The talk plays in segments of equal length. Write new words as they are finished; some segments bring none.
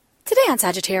Today on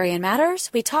Sagittarian Matters,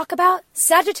 we talk about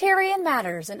Sagittarian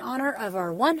Matters in honor of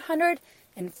our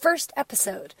 101st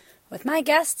episode with my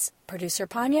guests, producer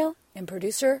Ponyo and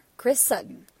producer Chris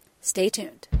Sutton. Stay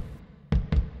tuned.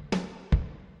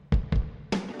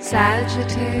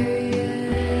 Sagittarian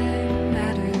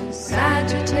Matters,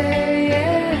 Sagittarian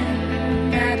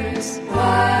Matters,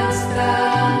 what's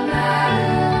the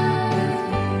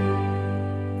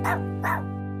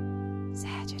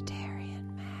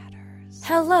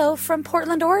Hello from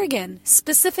Portland, Oregon.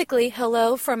 Specifically,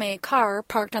 hello from a car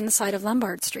parked on the side of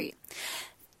Lombard Street.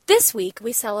 This week,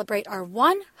 we celebrate our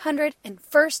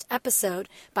 101st episode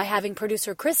by having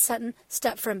producer Chris Sutton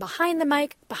step from behind the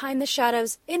mic, behind the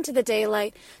shadows, into the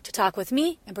daylight to talk with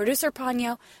me and producer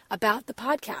Ponyo about the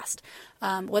podcast.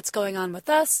 What's going on with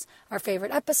us, our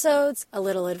favorite episodes, a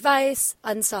little advice,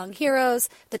 unsung heroes,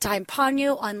 the time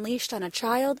Ponyo unleashed on a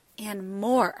child, and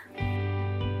more.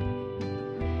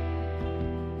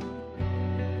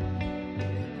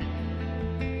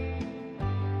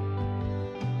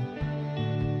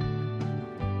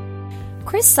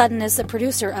 Chris Sutton is the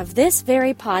producer of this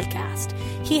very podcast.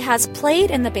 He has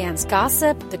played in the bands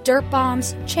Gossip, The Dirt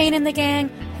Bombs, Chain and the Gang,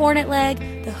 Hornet Leg,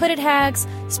 The Hooded Hags,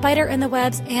 Spider in the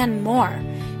Webs, and more.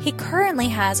 He currently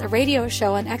has a radio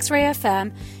show on X-Ray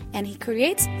FM, and he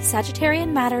creates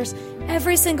Sagittarian Matters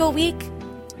every single week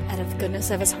out of the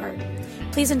goodness of his heart.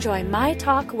 Please enjoy my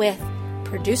talk with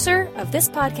producer of this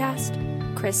podcast,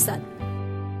 Chris Sutton.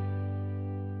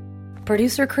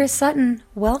 Producer Chris Sutton,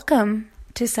 welcome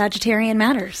to Sagittarian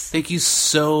Matters. Thank you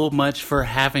so much for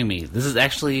having me. This has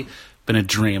actually been a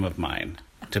dream of mine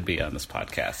to be on this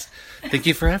podcast. Thank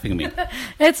you for having me.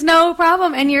 It's no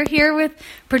problem. And you're here with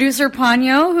producer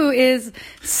Ponyo, who is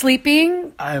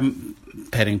sleeping. I'm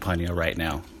petting Ponyo right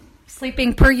now.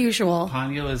 Sleeping per usual.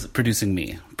 Ponyo is producing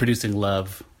me, producing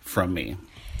love from me.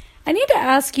 I need to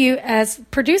ask you, as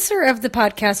producer of the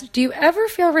podcast, do you ever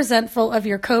feel resentful of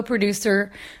your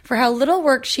co-producer for how little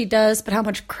work she does, but how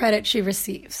much credit she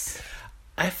receives?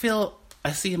 I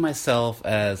see myself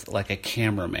as like a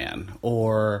cameraman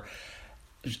or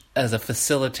as a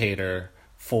facilitator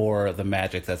for the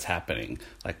magic that's happening.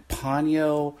 Like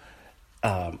Ponyo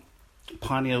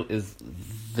is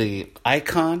the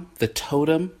icon, the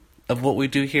totem of what we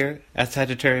do here at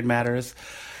Sagittarian Matters.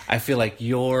 I feel like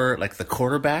you're like the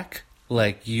quarterback,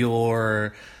 like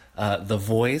you're the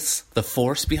voice, the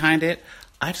force behind it.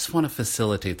 I just want to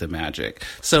facilitate the magic.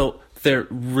 So there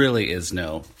really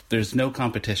there's no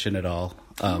competition at all.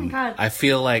 Oh my God. I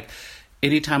feel like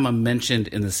anytime I'm mentioned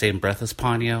in the same breath as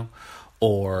Ponyo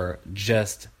or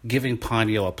just giving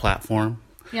Ponyo a platform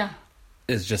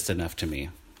is just enough to me.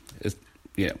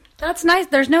 Yeah. That's nice.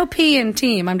 There's no P in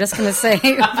team, I'm just going to say.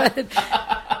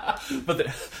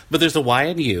 But there's a Y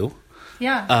in you.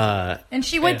 Yeah. And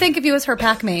she would think of you as her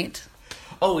pack mate.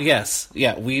 Oh, yes.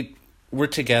 Yeah, we're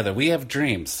together. We have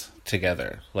dreams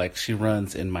together. Like, she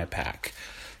runs in my pack.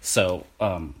 So,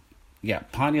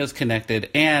 Ponyo's connected.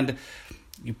 And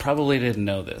you probably didn't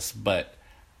know this, but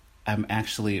I'm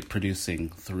actually producing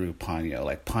through Ponyo.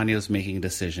 Like, Ponyo's making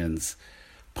decisions.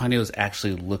 Ponyo's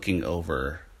actually looking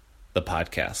over the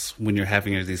podcast. When you're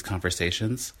having these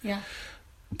conversations,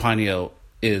 Ponyo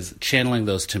is channeling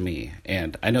those to me,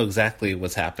 and I know exactly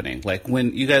what's happening. Like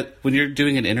when you're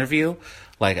doing an interview,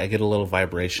 like I get a little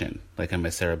vibration, like in my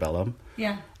cerebellum,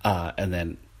 and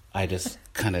then I just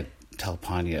kind of tell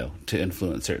Ponyo to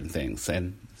influence certain things,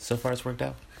 and so far it's worked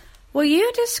out. Will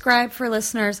you describe for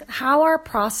listeners how our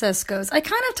process goes? I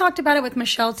kind of talked about it with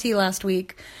Michelle T last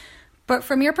week, but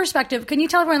from your perspective, can you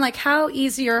tell everyone like how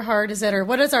easy or hard is it, or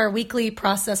what is our weekly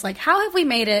process like? How have we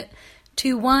made it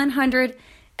to 100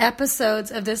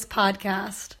 episodes of this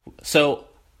podcast? So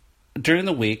during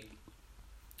the week,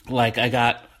 like I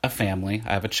got a family,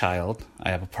 I have a child, I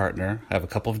have a partner, I have a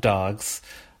couple of dogs,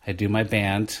 I do my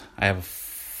band, I have a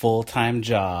full-time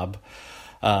job,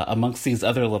 amongst these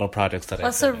other little projects that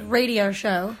Plus a radio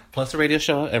show. Plus a radio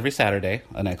show every Saturday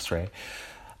on X-Ray.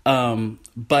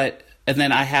 And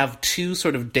then I have 2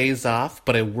 sort of days off,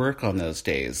 but I work on those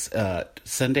days.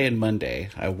 Sunday and Monday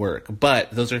I work.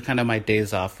 But those are kind of my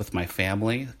days off with my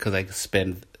family because I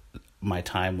spend my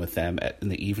time with them in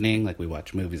the evening. Like we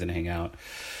watch movies and hang out.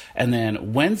 And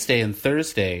then Wednesday and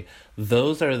Thursday,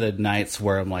 those are the nights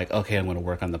where I'm like, okay, I'm going to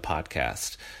work on the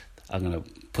podcast. I'm going to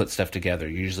put stuff together.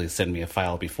 You usually send me a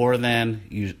file before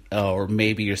then, or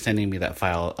maybe you're sending me that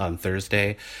file on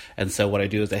Thursday. And so what I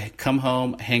do is I come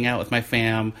home, hang out with my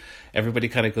fam, everybody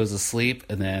kind of goes to sleep,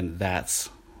 and then that's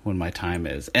when my time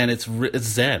is. And it's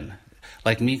zen.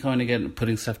 Like me going again and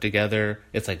putting stuff together,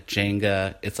 it's like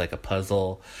Jenga, it's like a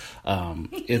puzzle.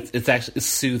 It's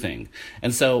soothing.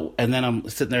 And then I'm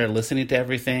sitting there listening to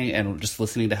everything and just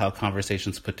listening to how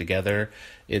conversations put together.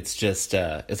 It's just,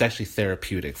 it's actually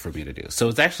therapeutic for me to do. So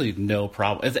it's actually no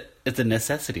problem. It's a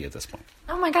necessity at this point.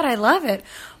 Oh my God, I love it.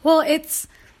 Well, I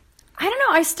don't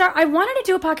know. I wanted to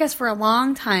do a podcast for a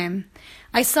long time.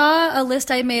 I saw a list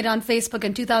I made on Facebook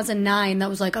in 2009 that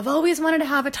was like, I've always wanted to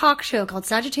have a talk show called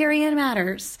Sagittarian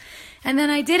Matters. And then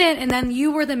I didn't, and then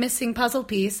you were the missing puzzle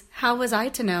piece. How was I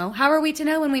to know? How are we to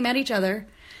know when we met each other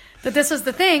that this was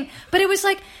the thing? But it was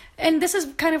like, and this is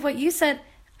kind of what you said,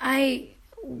 I'm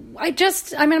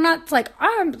not like,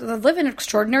 I live an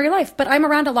extraordinary life, but I'm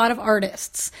around a lot of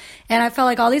artists. And I felt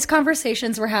like all these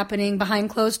conversations were happening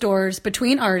behind closed doors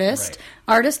between artists, right.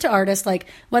 Artist to artist, like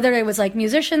whether it was like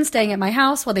musicians staying at my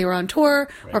house while they were on tour,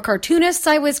 right. Or cartoonists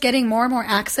I was getting more and more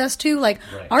access to, like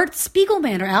right. Art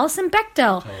Spiegelman or Alison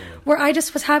Bechdel, totally. Where I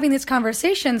just was having these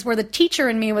conversations where the teacher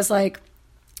in me was like,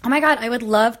 oh my God, I would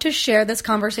love to share this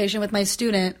conversation with my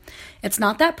student. It's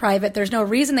not that private. There's no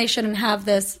reason they shouldn't have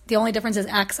this. The only difference is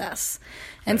access.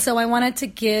 And so I wanted to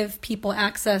give people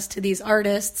access to these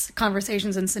artists,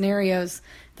 conversations, and scenarios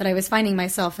that I was finding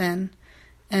myself in.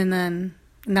 And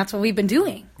that's what we've been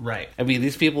doing. Right. I mean,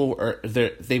 these people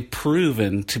they've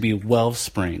proven to be well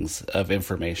springs of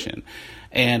information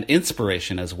and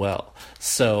inspiration as well.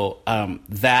 So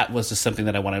that was just something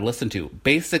that I wanted to listen to.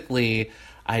 Basically,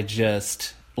 I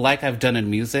just, like I've done in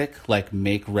music, like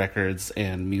make records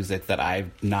and music that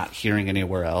I'm not hearing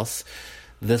anywhere else.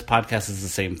 This podcast is the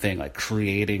same thing, like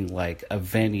creating like a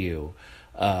venue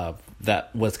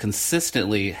that was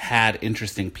consistently had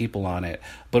interesting people on it,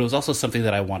 but it was also something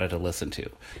that I wanted to listen to.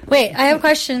 Wait, I have a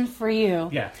question for you.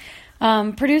 Yeah.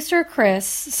 Producer Chris,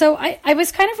 so I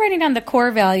was kind of writing down the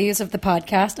core values of the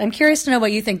podcast. I'm curious to know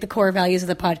what you think the core values of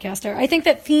the podcast are. I think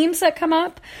that themes that come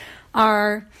up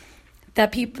are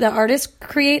that artists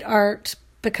create art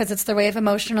because it's their way of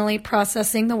emotionally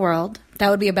processing the world. That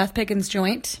would be a Beth Pickens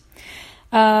joint.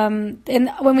 And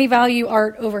when we value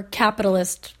art over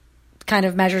capitalist kind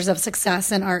of measures of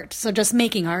success in art, so just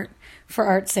making art for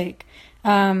art's sake.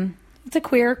 It's a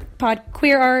queer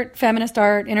art, feminist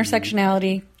art,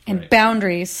 intersectionality, and right.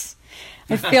 Boundaries,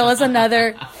 I feel is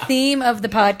another theme of the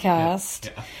podcast.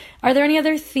 Yeah. Are there any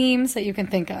other themes that you can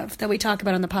think of that we talk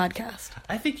about on the podcast?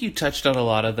 I think you touched on a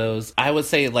lot of those. I would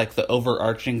say like the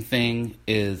overarching thing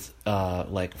is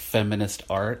like feminist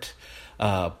art.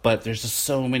 But there's just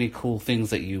so many cool things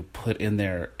that you put in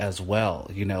there as well.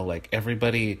 You know, like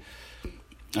everybody,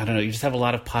 I don't know, you just have a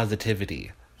lot of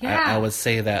positivity. Yeah. I would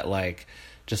say that like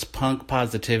just punk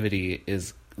positivity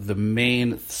is the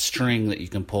main string that you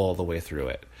can pull all the way through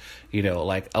it. You know,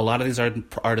 like a lot of these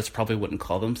artists probably wouldn't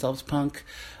call themselves punk,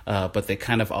 but they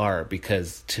kind of are,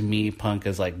 because to me, punk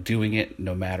is like doing it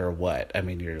no matter what. I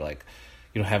mean, you're like,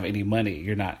 you don't have any money.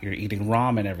 You're eating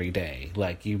ramen every day.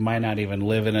 Like you might not even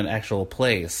live in an actual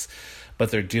place,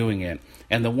 but they're doing it.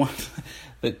 And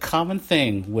the common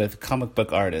thing with comic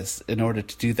book artists, in order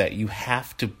to do that, you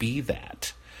have to be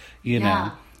that, you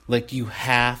know, like you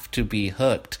have to be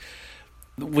hooked,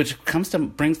 which brings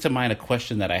to mind a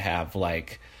question that I have,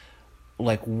 like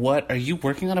what are you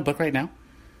working on a book right now?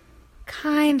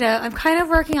 I'm kind of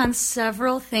working on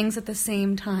several things at the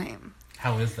same time.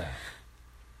 How is that?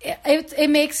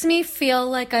 It makes me feel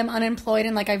like I'm unemployed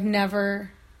and like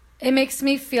it makes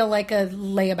me feel like a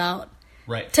layabout.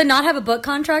 Right. To not have a book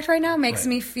contract right now makes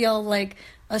me feel like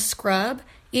a scrub,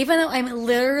 even though I'm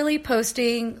literally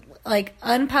posting like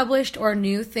unpublished or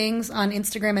new things on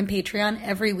Instagram and Patreon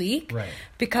every week. Right.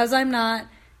 Because I'm not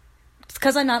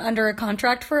under a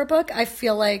contract for a book, I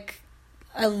feel like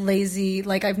a lazy,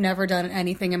 like I've never done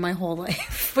anything in my whole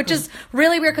life, which is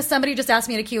really weird because somebody just asked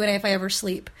me at a Q&A if I ever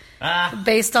sleep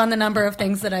based on the number of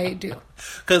things that I do.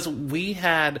 Because when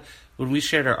we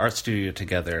shared our art studio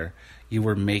together, you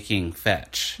were making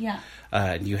Fetch. Yeah.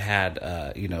 You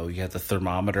had, you had the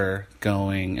thermometer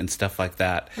going and stuff like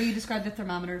that. Will you describe the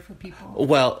thermometer for people?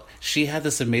 Well, she had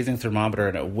this amazing thermometer,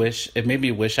 and it made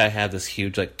me wish I had this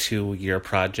huge, like, 2-year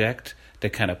project to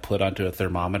kind of put onto a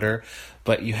thermometer.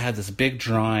 But you had this big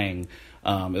drawing.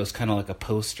 It was kind of like a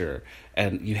poster,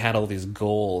 and you had all these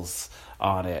goals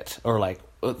on it, or like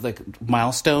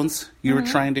milestones you were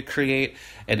trying to create.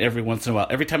 And every once in a while,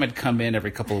 every time I'd come in, every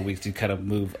couple of weeks, you'd kind of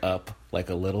move up like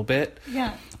a little bit.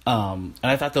 Yeah. And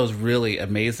I thought that was really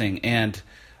amazing. And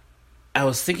I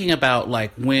was thinking about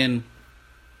like when,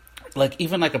 like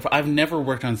even like I've never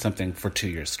worked on something for 2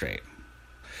 years straight.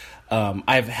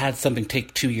 I've had something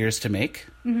take 2 years to make,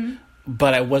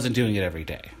 but I wasn't doing it every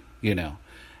day, you know?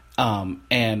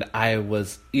 And I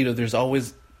was, there's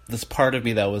always this part of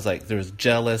me that was like, there's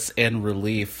jealous and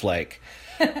relief, like,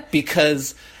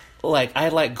 because, like, I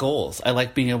like goals. I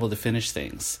like being able to finish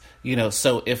things. You know,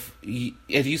 so if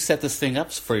you set this thing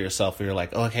up for yourself, where you're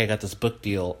like, oh, okay, I got this book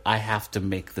deal, I have to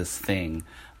make this thing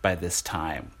by this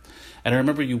time. And I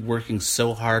remember you working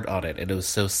so hard on it, and it was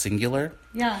so singular.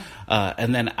 Yeah.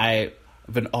 And then I've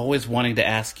been always wanting to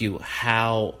ask you,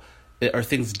 how are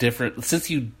things different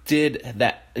since you did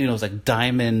that? You know, it was like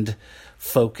diamond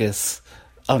focus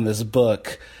on this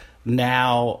book.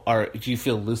 Now, do you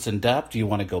feel loosened up? Do you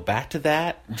want to go back to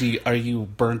that? Are you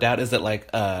burned out? Is it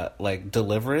like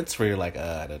Deliverance, where you're like,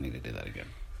 I don't need to do that again?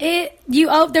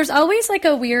 There's always like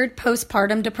a weird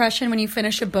postpartum depression when you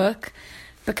finish a book,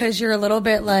 because you're a little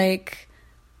bit like,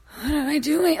 what am I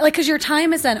doing? Like, because your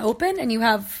time is then open and you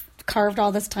have carved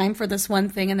all this time for this one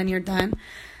thing, and then you're done.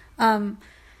 I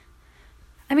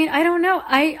mean, I don't know.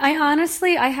 I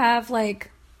honestly, I have like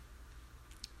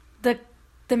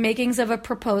the makings of a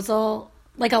proposal,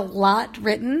 like a lot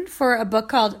written for a book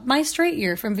called My Straight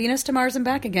Year, From Venus to Mars and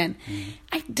Back Again.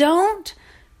 There's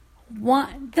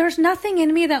nothing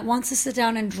in me that wants to sit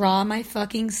down and draw my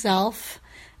fucking self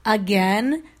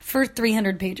again for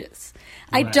 300 pages.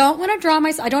 Right. I don't draw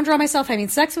myself having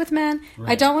sex with men.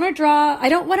 Right. I don't want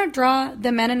to draw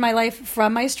the men in my life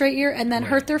from my straight year and then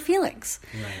hurt their feelings.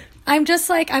 Right. I'm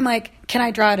like, can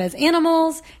I draw it as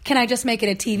animals? Can I just make it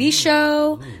a TV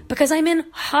show? Because I'm in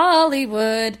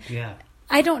Hollywood. Yeah.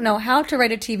 I don't know how to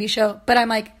write a TV show, but I'm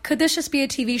like, could this just be a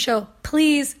TV show,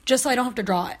 please, just so I don't have to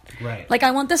draw it? Right. Like,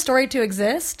 I want the story to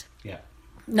exist. Yeah.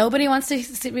 Nobody wants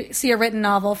to see a written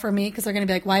novel for me, because they're going to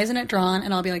be like, why isn't it drawn?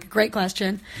 And I'll be like, great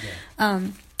question. Yeah.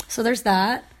 So there's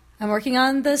that. I'm working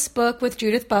on this book with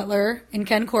Judith Butler and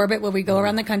Ken Corbett, where we go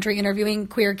around the country interviewing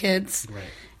queer kids. Right.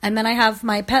 And then I have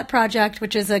my pet project,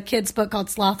 which is a kid's book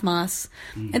called Sloth Moss.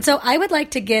 And so I would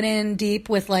like to get in deep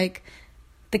with, like,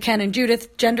 the Ken and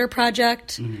Judith Gender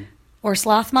Project or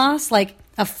Sloth Moss, like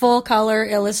a full-color,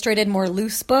 illustrated, more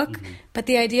loose book. But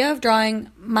the idea of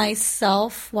drawing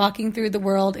myself walking through the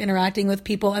world, interacting with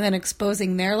people, and then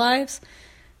exposing their lives,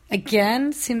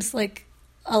 again, seems like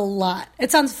a lot.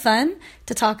 It sounds fun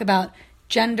to talk about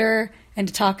gender and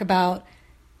to talk about,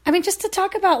 just to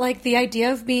talk about, like, the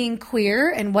idea of being queer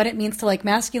and what it means to, like,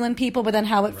 masculine people, but then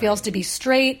how it feels to be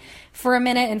straight for a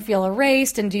minute and feel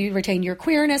erased, and do you retain your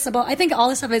queerness? I think all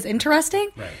this stuff is interesting,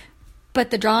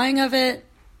 but the drawing of it,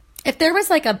 if there was,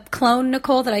 like, a clone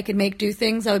Nicole that I could make do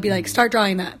things, I would be like, start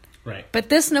drawing that. Right. But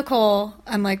this Nicole,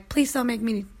 I'm like, please don't make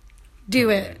me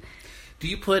do it. Do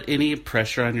you put any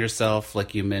pressure on yourself,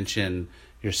 like you mentioned,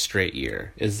 your straight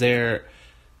year? Is there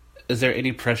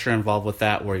any pressure involved with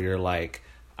that, where you're like,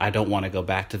 I don't want to go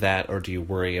back to that? Or do you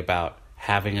worry about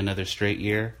having another straight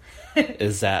year?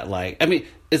 Is that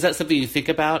is that something you think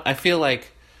about? I feel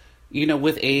like,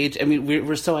 with age,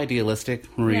 we're so idealistic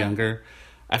when we're younger.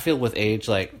 I feel with age,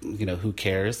 like, who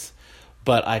cares?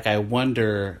 But, like, I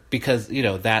wonder, because,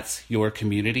 that's your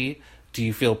community, do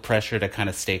you feel pressure to kind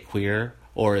of stay queer?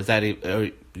 Or is that, or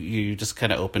you just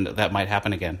kind of open that might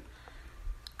happen again?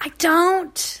 I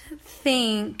don't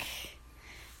think...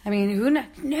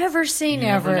 never say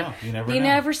never. You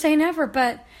never say never.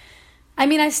 But,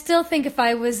 I still think if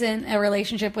I was in a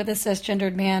relationship with a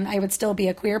cisgendered man, I would still be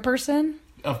a queer person.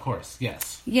 Of course,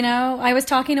 yes. I was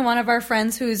talking to one of our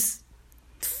friends was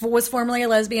formerly a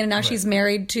lesbian, and now she's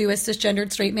married to a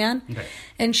cisgendered straight man. Okay.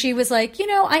 And she was like,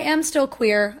 I am still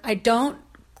queer. I don't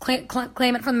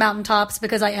claim it from the mountaintops,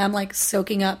 because I am, like,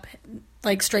 soaking up,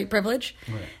 like, straight privilege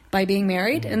by being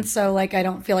married. And so, like, I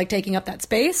don't feel like taking up that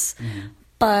space.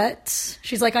 But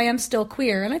she's like, I am still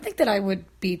queer. And I think that I would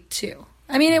be too.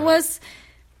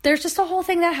 There's just a whole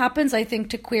thing that happens, I think,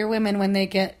 to queer women when they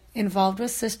get involved with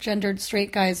cisgendered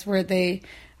straight guys, where they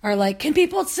are like, can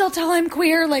people still tell I'm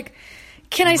queer? Like,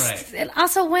 can I... And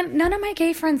also, when none of my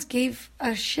gay friends gave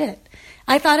a shit.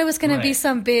 I thought it was going to be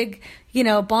some big,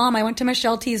 bomb. I went to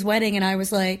Michelle T's wedding, and I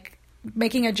was like,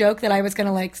 making a joke that I was going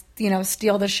to, like,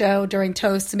 steal the show during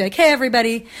toasts and be like, hey,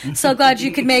 everybody, so glad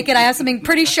you could make it. I have something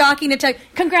pretty shocking to tell you.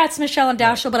 Congrats, Michelle and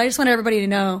Dashiell, but I just want everybody to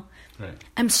know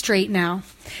I'm straight now.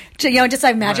 Just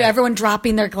I imagine everyone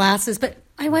dropping their glasses. But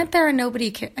I went there and nobody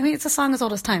cared. It's a song as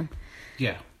old as time.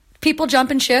 Yeah. People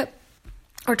jumping ship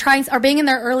or being in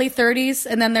their early 30s,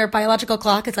 and then their biological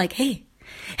clock is like, hey,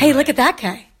 look at that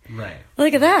guy. Right.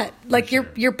 Look at that. Like,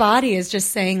 your body is just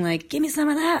saying, like, give me some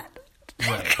of that.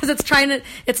 Because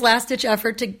it's last-ditch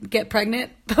effort to get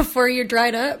pregnant before you're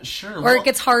dried up. Sure. Or it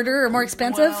gets harder or more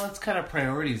expensive. Well, it's kind of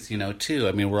priorities,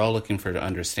 too. We're all looking for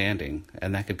understanding,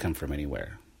 and that could come from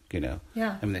anywhere, Yeah.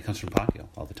 That comes from Ponyo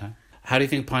all the time. How do you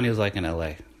think Ponyo's like in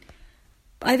L.A.?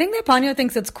 I think that Ponyo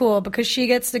thinks it's cool because she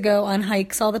gets to go on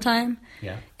hikes all the time.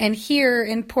 Yeah. And here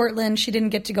in Portland, she didn't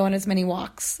get to go on as many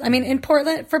walks. I mean, in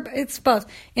Portland, it's both.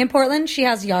 In Portland, she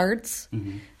has yards.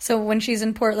 Mm-hmm. So when she's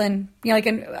in Portland, like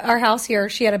in our house here,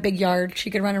 she had a big yard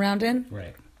she could run around in.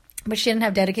 Right. But she didn't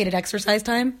have dedicated exercise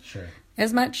time. Sure.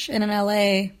 As much. And in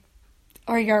LA,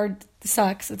 our yard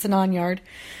sucks. It's a non-yard.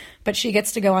 But she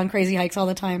gets to go on crazy hikes all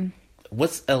the time.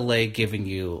 What's LA giving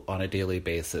you on a daily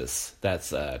basis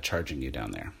that's charging you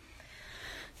down there?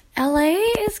 LA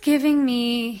is giving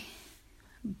me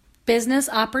business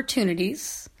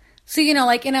opportunities. So,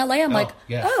 like in LA, I'm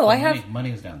I have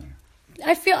money's down there.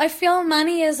 I feel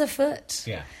money is afoot.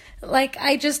 Yeah. Like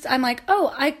I'm like,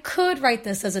 I could write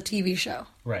this as a TV show.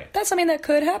 Right. That's something that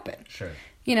could happen. Sure.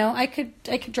 I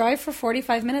could drive for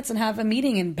 45 minutes and have a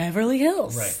meeting in Beverly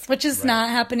Hills, right. which is not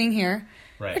happening here.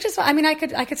 Right. Which is,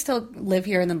 I could still live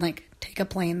here and then take a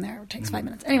plane there. It takes 5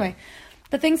 minutes. Anyway,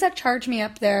 the things that charge me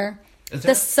up there,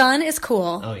 the sun is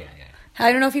cool. Oh yeah.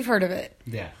 I don't know if you've heard of it.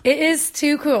 Yeah. It is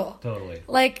too cool. Totally.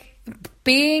 Like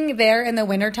being there in the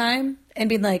wintertime and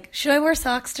being like, should I wear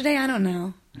socks today? I don't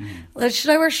know. Mm-hmm.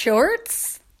 Should I wear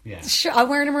shorts? Yeah. I'm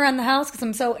wearing them around the house because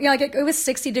I'm so, it was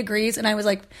 60 degrees and I was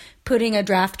like putting a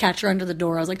draft catcher under the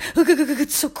door. I was like,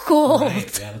 it's so cold.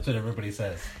 Right. Yeah, that's what everybody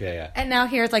says. Yeah. And now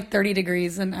here it's like 30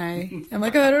 degrees and I'm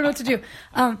like, I don't know what to do.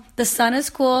 The sun is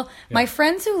cool. Yeah. My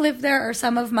friends who live there are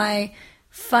some of my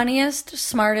funniest,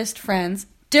 smartest friends.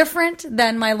 Different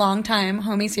than my longtime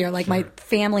homies here, like my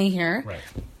family here. Right.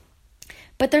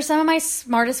 But they're some of my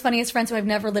smartest, funniest friends who I've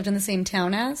never lived in the same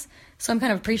town as. So I'm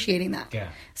kind of appreciating that. Yeah.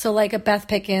 So like a Beth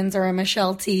Pickens or a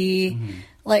Michelle T,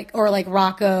 or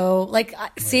Rocco,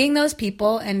 seeing those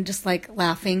people and just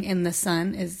laughing in the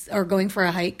sun or going for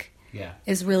a hike. Yeah.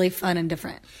 Is really fun and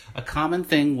different. A common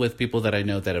thing with people that I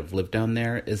know that have lived down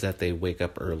there is that they wake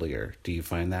up earlier. Do you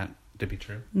find that to be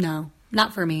true? No,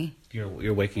 not for me.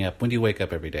 You're waking up. When do you wake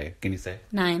up every day? Can you say?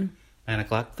 9. 9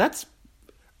 o'clock? That's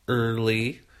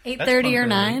early. 8:30 or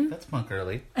 9? That's punk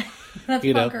early. That's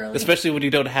punk early. Especially when you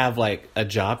don't have a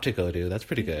job to go to. That's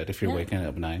pretty good if you're waking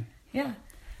up 9. Yeah.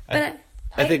 But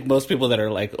I think most people that are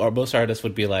or most artists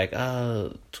would be like,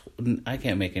 I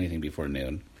can't make anything before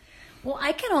noon. Well,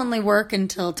 I can only work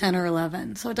until 10 or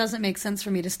 11, so it doesn't make sense for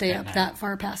me to stay up that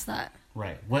far past that.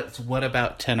 Right. What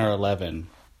about 10 or 11?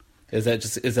 Is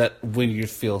that when you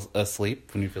feel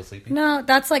asleep? When you feel sleepy? No,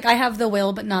 that's I have the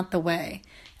will but not the way.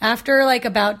 After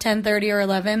about 10:30 or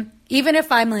 11, even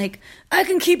if I'm I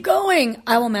can keep going,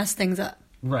 I will mess things up.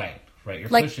 Right. You're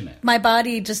pushing it. My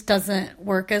body just doesn't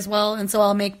work as well, and so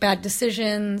I'll make bad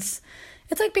decisions.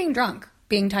 It's like being drunk,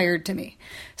 being tired to me.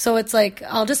 So it's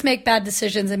I'll just make bad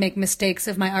decisions and make mistakes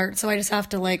of my art. So I just have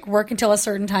to work until a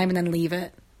certain time and then leave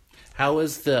it. How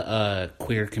is the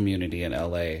queer community in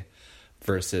LA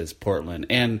versus Portland?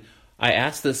 And I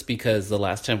asked this because the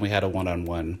last time we had a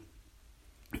one-on-one,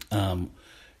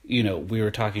 we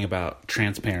were talking about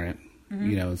Transparent,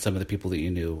 and some of the people that you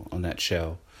knew on that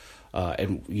show.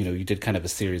 And, you did kind of a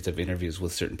series of interviews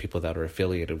with certain people that are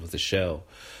affiliated with the show.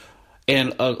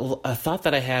 And a thought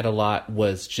that I had a lot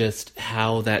was just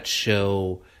how that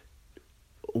show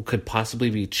could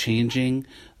possibly be changing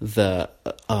the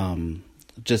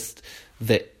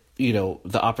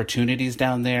the opportunities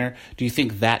down there. Do you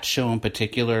think that show in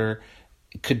particular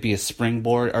could be a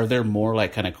springboard? Are there more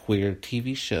kind of queer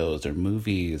TV shows or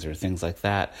movies or things like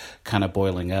that kind of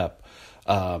boiling up?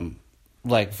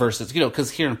 Versus,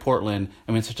 because here in Portland,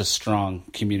 it's such a strong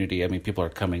community. People are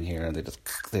coming here and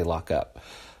they lock up.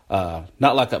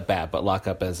 Not lock up bad, but lock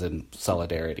up as in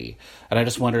solidarity. And I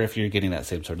just wonder if you're getting that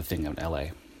same sort of thing in LA.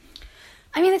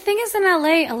 The thing is, in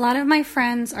LA, a lot of my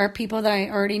friends are people that I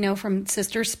already know from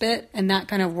Sister Spit and that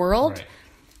kind of world. Right.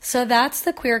 So that's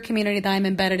the queer community that I'm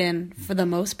embedded in for the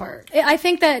most part. I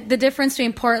think that the difference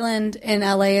between Portland and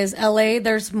LA is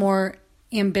there's more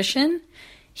ambition.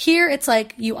 Here, it's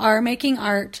you are making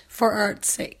art for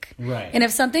art's sake. Right. And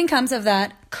if something comes of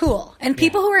that, cool. And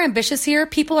people who are ambitious here,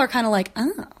 people are kind of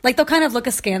oh. They'll kind of look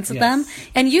askance at them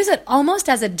and use it almost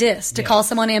as a diss to call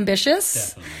someone ambitious.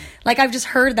 Definitely. I've just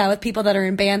heard that with people that are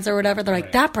in bands or whatever. They're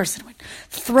that person would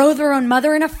throw their own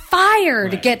mother in a fire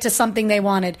to get to something they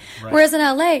wanted. Right. Whereas in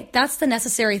LA, that's the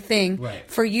necessary thing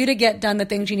for you to get done the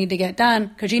things you need to get done,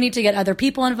 because you need to get other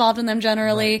people involved in them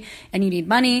generally, and you need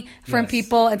money from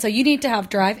people. And so you need to have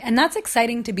drive. And that's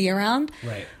exciting to be around.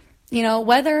 Right.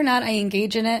 Whether or not I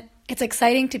engage in it, it's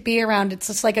exciting to be around. It's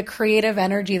just a creative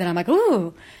energy that I'm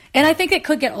ooh. And I think it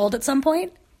could get old at some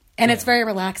point. And it's very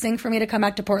relaxing for me to come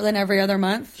back to Portland every other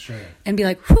month and be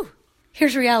whew,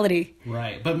 here's reality.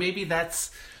 Right. But maybe that's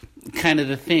kind of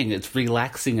the thing. It's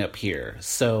relaxing up here.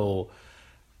 So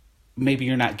maybe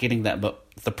you're not getting that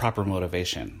the proper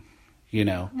motivation, you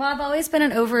know? Well, I've always been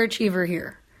an overachiever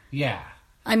here. Yeah.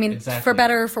 I mean, Exactly. for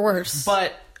better or for worse.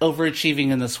 But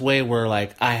overachieving in this way where,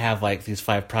 like, I have, like, these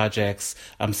 5 projects,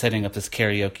 I'm setting up this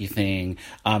karaoke thing,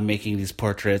 I'm making these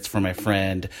portraits for my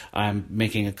friend, I'm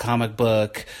making a comic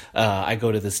book, I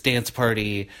go to this dance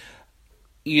party,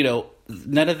 you know,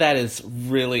 none of that is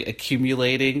really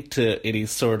accumulating to any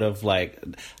sort of, like,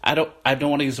 I don't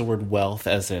want to use the word wealth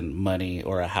as in money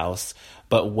or a house,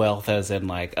 but wealth as in,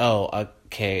 like, oh,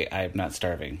 okay, I'm not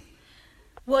starving.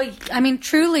 Well, I mean,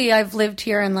 truly, I've lived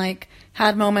here and, like,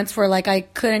 had moments where, like, I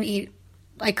had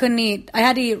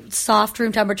to eat soft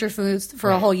room temperature foods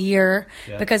for a whole year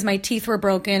because my teeth were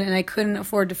broken and I couldn't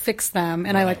afford to fix them.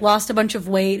 And I, like, lost a bunch of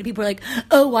weight. People were like,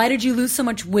 oh, why did you lose so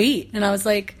much weight? And I was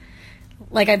like,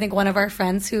 I think one of our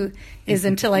friends who is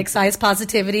into, like, size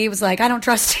positivity was like, I don't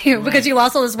trust you because you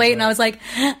lost all this weight. And I was like,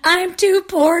 I'm too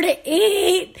poor to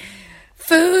eat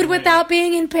food without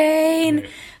being in pain.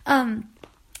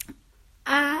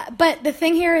 But the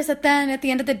thing here is that then at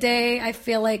the end of the day, I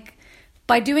feel like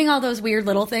by doing all those weird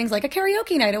little things like a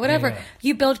karaoke night or whatever,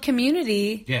 you build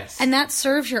community. Yes. And that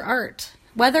serves your art.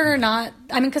 Whether or not,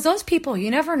 I mean, because those people,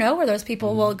 you never know where those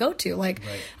people will go to. Like,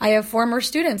 I have former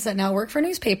students that now work for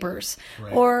newspapers.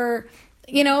 Or,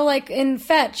 you know, like in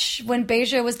Fetch, when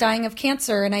Beja was dying of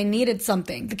cancer and I needed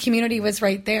something, the community was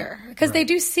right there. Because they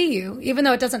do see you, even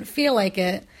though it doesn't feel like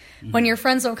it. When your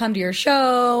friends don't come to your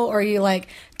show or you, like,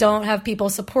 don't have people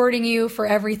supporting you for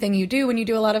everything you do when you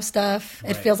do a lot of stuff,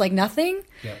 it feels like nothing.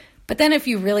 But then if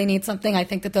you really need something, I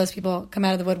think that those people come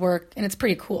out of the woodwork and it's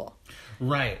pretty cool.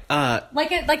 Right.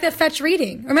 Like the Fetch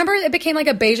reading. Remember it became like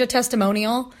a Beja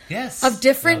testimonial? Yes. Of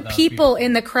different people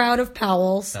in the crowd of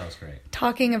Powell's. That was great.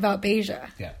 Talking about Beja.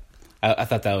 Yeah. I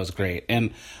thought that was great.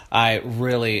 And I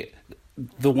really...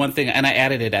 The one thing, and I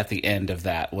added it at the end of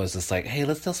that, was just like, hey,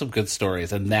 let's tell some good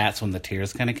stories. And that's when the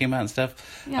tears kind of came out and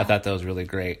stuff. I thought that was really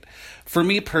great. For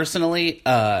me personally,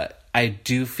 I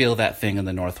do feel that thing in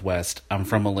the Northwest. I'm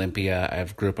from Olympia. I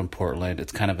grew up in Portland.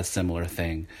 It's kind of a similar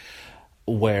thing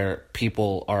where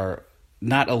people are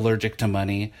not allergic to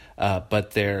money,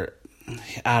 but they're,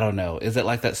 I don't know. Is it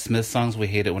like that Smith songs, we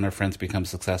hate it when our friends become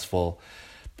successful?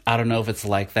 I don't know if it's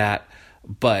like that.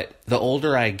 But the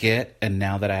older I get, and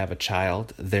now that I have a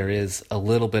child, there is a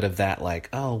little bit of that, like,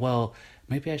 oh, well,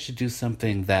 maybe I should do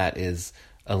something that is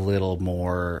a little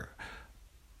more,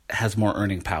 has more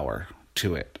earning power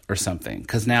to it or something.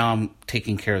 Because now I'm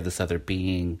taking care of this other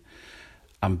being.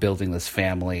 I'm building this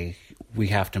family. We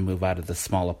have to move out of this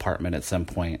small apartment at some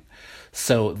point.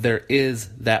 So there is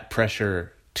that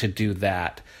pressure to do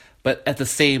that. But at the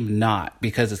same not,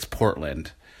 because it's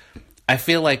Portland. I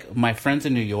feel like my friends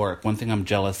in New York, one thing I'm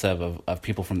jealous of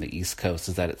people from the East Coast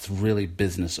is that it's really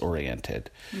business oriented,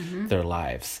 their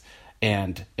lives.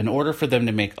 And in order for them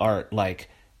to make art, like,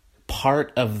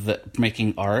 part of the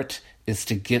making art is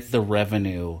to get the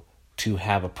revenue to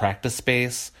have a practice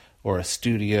space or a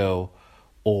studio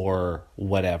or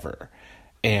whatever.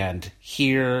 And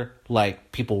here,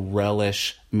 like, people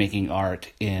relish making art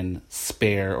in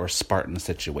spare or Spartan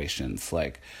situations,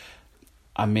 like,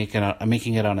 I'm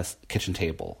making it on a kitchen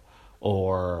table,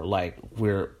 or like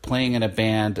we're playing in a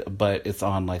band, but it's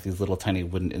on like these little tiny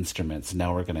wooden instruments.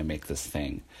 Now we're going to make this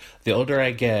thing. The older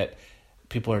I get,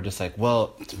 people are just like,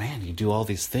 well, man, you do all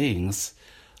these things.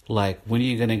 Like, when are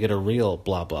you going to get a real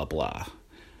blah, blah, blah?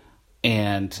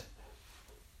 And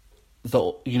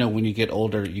when you get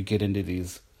older, you get into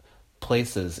these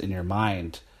places in your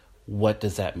mind. What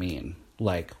does that mean?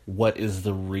 Like, what is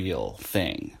the real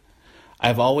thing?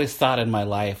 I've always thought in my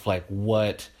life, like,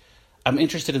 I'm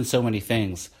interested in so many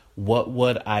things. What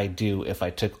would I do if I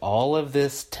took all of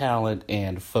this talent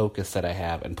and focus that I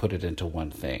have and put it into one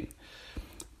thing?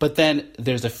 But then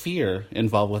there's a fear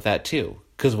involved with that too,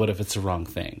 because what if it's the wrong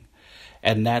thing?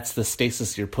 And that's the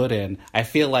stasis you're put in. I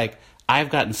feel like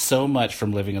I've gotten so much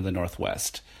from living in the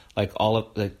Northwest, like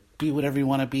be whatever you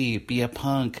want to be a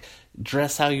punk,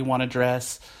 dress how you want to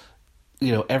dress,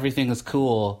 everything is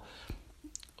cool.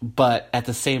 But at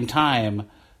the same time,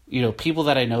 people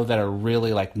that I know that are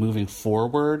really like moving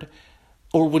forward,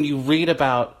 or when you read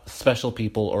about special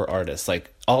people or artists,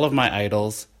 like all of my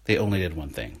idols, they only did one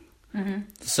thing.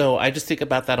 So I just think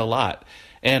about that a lot.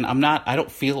 And I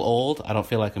don't feel old. I don't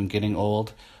feel like I'm getting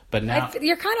old. But now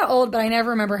you're kind of old, but I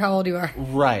never remember how old you are.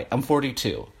 Right. I'm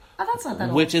 42. Oh, that's not that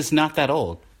old. Which is not that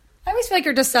old. I always feel like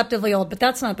you're deceptively old, but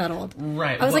that's not that old.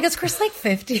 Right. I was like, is Chris like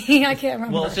 50? I can't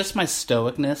remember. Well, it's just my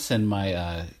stoicness and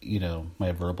my,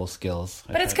 my verbal skills.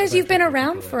 But it's because you've been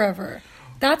around forever.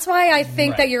 That's why I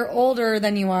think that you're older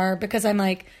than you are, because I'm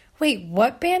like, wait,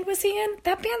 what band was he in?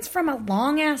 That band's from a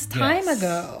long-ass time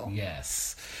ago.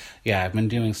 Yes. Yeah, I've been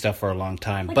doing stuff for a long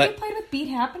time. Like, but you played with Beat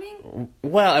Happening?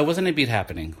 Well, I wasn't in Beat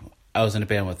Happening. I was in a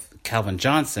band with Calvin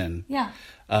Johnson. Yeah.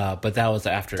 But that was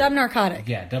after... Dub Narcotic.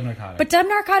 Yeah, Dub Narcotic. But Dub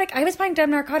Narcotic, I was buying Dub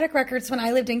Narcotic records when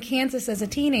I lived in Kansas as a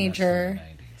teenager.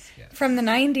 From the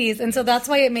 90s. And so that's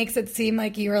why it makes it seem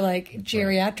like you were like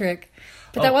geriatric.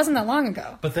 But that wasn't that long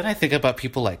ago. But then I think about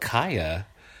people like Kaya,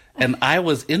 and I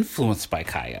was influenced by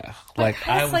Kaya. I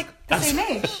was like the same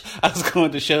age. I was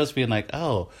going to shows being like,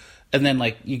 oh. And then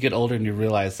like you get older and you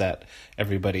realize that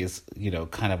everybody's, you know,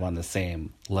 kind of on the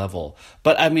same level.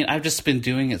 But I mean, I've just been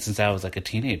doing it since I was like a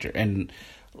teenager. And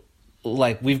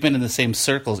like we've been in the same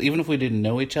circles. Even if we didn't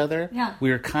know each other,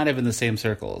 we were kind of in the same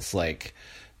circles. Like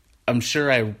I'm sure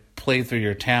I played through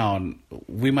your town.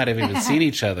 We might have even seen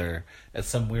each other at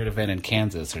some weird event in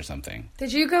Kansas or something.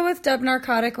 Did you go with Dub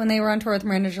Narcotic when they were on tour with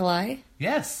Miranda July?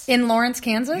 Yes. In Lawrence,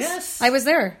 Kansas? Yes. I was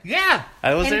there. Yeah.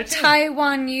 I was there and too.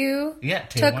 Taiwan Yu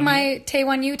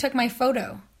Taiwan Yu took my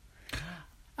photo.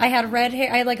 I had red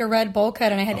hair. I had like a red bowl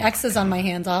cut and I had X's on my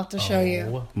hands. I'll have to show you.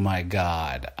 Oh my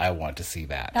God. I want to see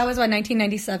that. That was what,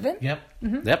 1997? Yep.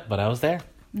 Mm-hmm. Yep, but I was there.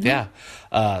 Mm-hmm. Yeah.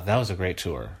 That was a great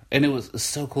tour. And it was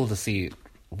so cool to see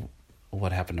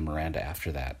what happened to Miranda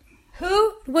after that.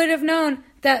 Who would have known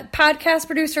that podcast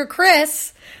producer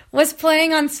Chris was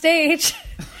playing on stage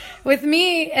with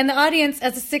me and the audience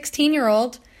as a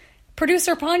 16-year-old?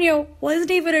 Producer Ponyo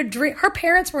wasn't even a dream. Her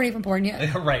parents weren't even born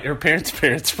yet. Right. Her parents'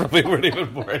 parents probably weren't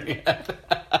even born yet.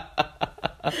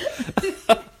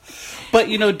 But,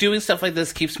 you know, doing stuff like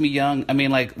this keeps me young. I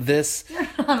mean, like this,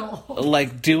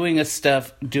 like doing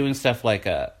stuff like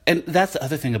and that's the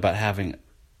other thing about having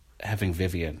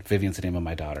Vivian. Vivian's the name of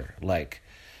my daughter. Like,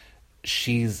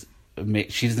 she's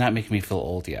not making me feel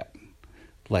old yet.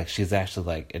 Like, she's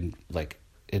actually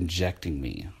injecting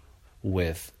me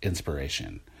with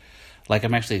inspiration. Like,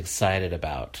 I'm actually excited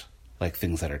about like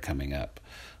things that are coming up,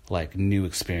 like new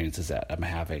experiences that I'm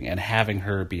having, and having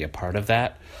her be a part of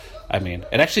that. I mean,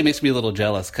 it actually makes me a little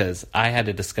jealous because I had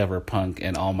to discover punk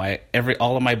and all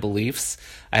of my beliefs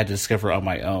I had to discover on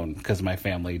my own because my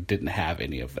family didn't have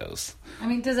any of those. I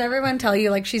mean, does everyone tell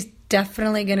you like she's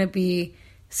definitely going to be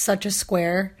such a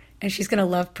square and she's going to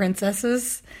love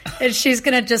princesses and she's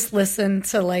going to just listen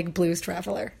to like Blues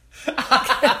Traveler?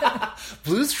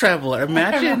 Blues Traveler.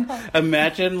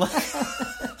 Imagine like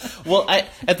well,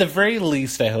 at the very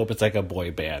least I hope it's like a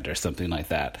boy band or something like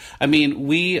that. I mean,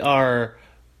 me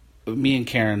and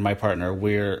Karen, my partner,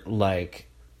 we're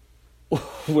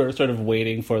sort of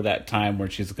waiting for that time where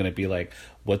she's going to be like,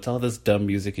 what's all this dumb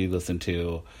music you listen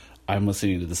to? I'm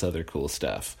listening to this other cool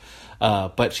stuff.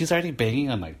 But she's already banging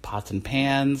on like pots and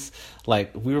pans.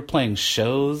 Like, we were playing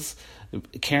shows,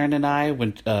 Karen and I,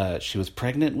 when she was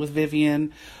pregnant with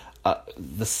Vivian.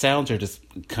 The sounds are just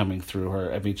coming through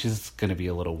her. I mean, she's going to be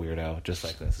a little weirdo just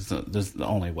like this. There's the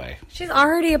only way. She's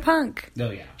already a punk.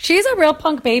 Oh, yeah. She's a real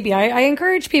punk baby. I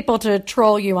encourage people to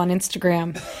troll you on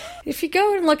Instagram. If you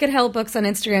go and look at Hell Books on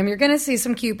Instagram, you're going to see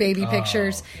some cute baby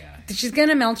pictures. Yeah. She's going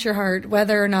to melt your heart,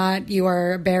 whether or not you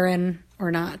are barren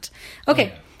or not. Okay,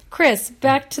 yeah. Chris,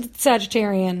 back to the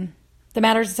Sagittarian. The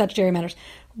Matters of Sagittarian Matters.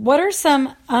 What are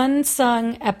some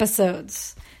unsung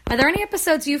episodes? Are there any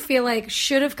episodes you feel like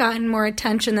should have gotten more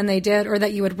attention than they did, or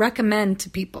that you would recommend to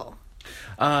people?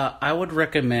 I would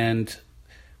recommend...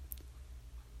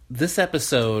 This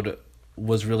episode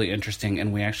was really interesting,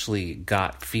 and we actually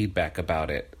got feedback about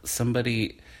it.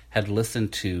 Somebody had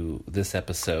listened to this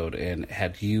episode and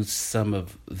had used some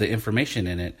of the information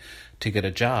in it to get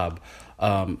a job.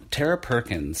 Tara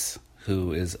Perkins,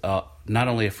 who is not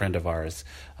only a friend of ours,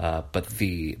 but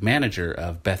the manager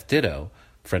of Beth Ditto,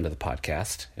 friend of the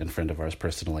podcast and friend of ours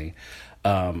personally.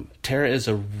 Tara is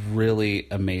a really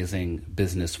amazing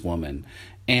businesswoman,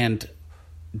 and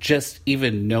just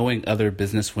even knowing other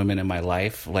businesswomen in my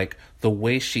life, like the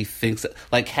way she thinks,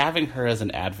 like having her as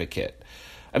an advocate.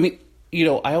 I mean, you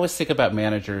know, I always think about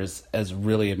managers as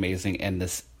really amazing and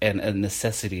a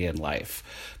necessity in life,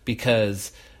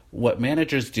 because what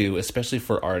managers do, especially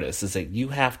for artists, is that you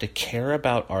have to care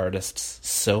about artists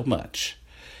so much,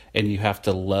 and you have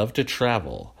to love to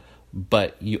travel,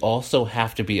 but you also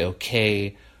have to be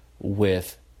okay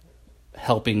with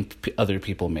helping other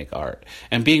people make art.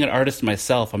 And being an artist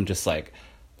myself, I'm just like,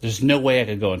 there's no way I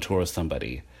could go on tour with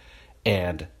somebody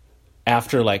and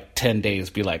after like 10 days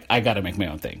be like, I got to make my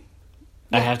own thing.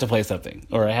 Yeah. I have to play something,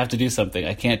 or I have to do something.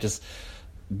 I can't just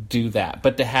do that.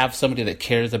 But to have somebody that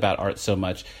cares about art so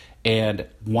much and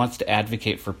wants to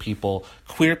advocate for people,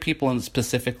 queer people, and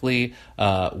specifically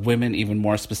women, even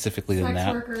more specifically than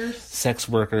that. Sex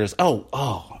workers.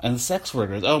 And sex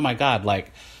workers. Oh my God.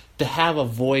 Like, to have a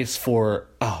voice for,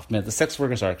 the Sex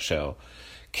Workers Arc show.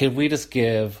 Can we just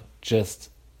give just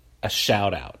a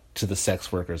shout out to the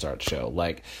Sex Workers Art Show.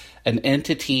 Like, an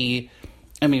entity,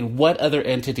 I mean, what other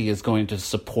entity is going to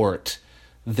support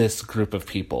this group of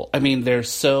people? I mean, they're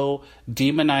so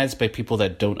demonized by people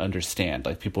that don't understand,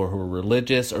 like people who are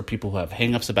religious or people who have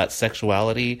hangups about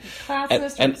sexuality.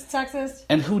 Classist and sexist.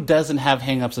 And who doesn't have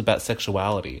hangups about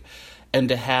sexuality? And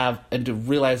to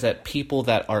realize that people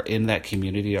that are in that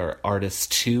community are artists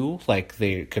too. Like,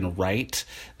 they can write,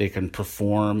 they can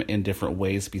perform in different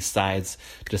ways besides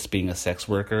just being a sex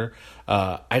worker.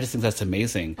 I just think that's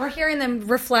amazing. Or hearing them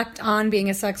reflect on being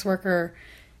a sex worker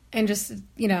and just,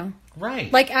 you know,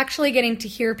 right, like actually getting to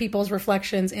hear people's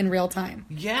reflections in real time.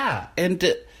 Yeah. And,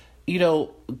 you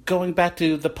know, going back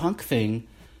to the punk thing,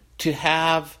 to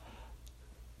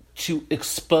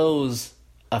expose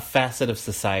a facet of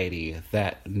society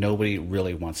that nobody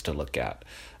really wants to look at.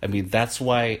 I mean, that's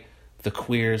why the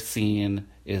queer scene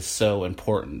is so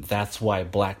important. That's why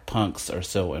black punks are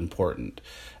so important.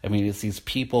 I mean, it's these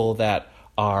people that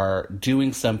are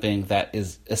doing something that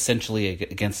is essentially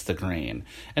against the grain.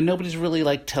 And nobody's really,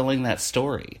 like, telling that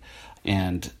story.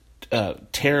 And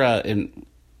Tara, in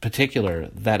particular,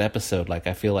 that episode, like,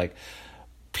 I feel like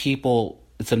people...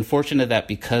 It's unfortunate that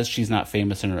because she's not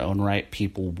famous in her own right,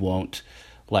 people won't,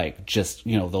 like, just,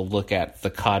 you know, they'll look at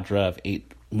the cadre of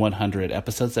 100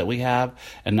 episodes that we have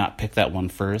and not pick that one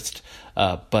first.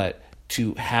 But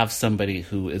to have somebody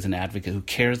who is an advocate, who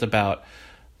cares about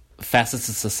facets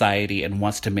of society and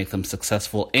wants to make them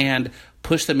successful and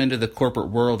push them into the corporate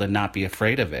world and not be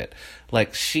afraid of it.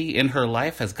 Like, she in her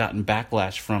life has gotten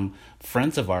backlash from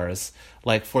friends of ours,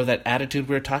 like, for that attitude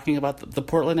we were talking about, the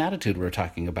Portland attitude we were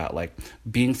talking about, like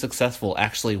being successful,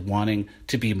 actually wanting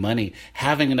to be money,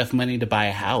 having enough money to buy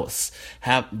a house,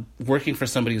 working for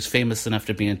somebody who's famous enough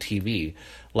to be on TV,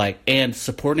 like, and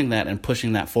supporting that and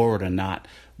pushing that forward and not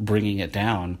bringing it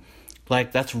down.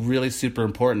 Like, that's really super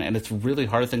important, and it's a really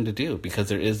hard thing to do, because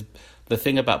the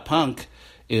thing about punk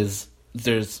is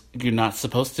you're not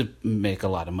supposed to make a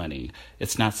lot of money.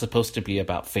 It's not supposed to be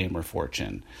about fame or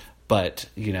fortune, but,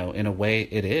 you know, in a way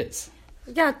it is.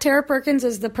 Yeah, Tara Perkins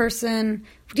is the person.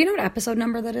 Do you know what episode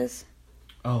number that is?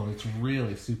 Oh, it's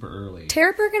really super early.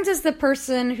 Tara Perkins is the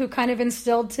person who kind of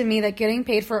instilled to me that getting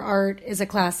paid for art is a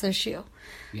class issue.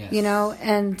 Yes. You know,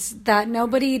 and that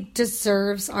nobody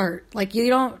deserves art. Like, you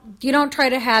don't try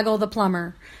to haggle the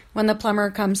plumber when the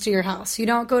plumber comes to your house. You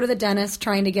don't go to the dentist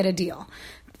trying to get a deal.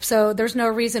 So there's no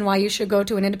reason why you should go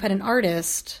to an independent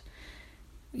artist.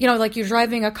 You know, like, you're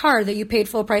driving a car that you paid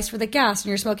full price for the gas, and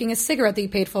you're smoking a cigarette that you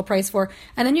paid full price for,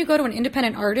 and then you go to an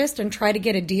independent artist and try to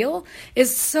get a deal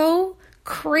is so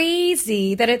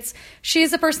crazy that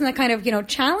she's the person that kind of, you know,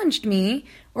 challenged me,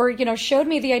 or, you know, showed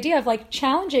me the idea of, like,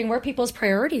 challenging where people's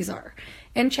priorities are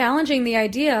and challenging the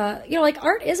idea, you know, like,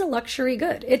 art is a luxury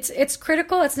good. It's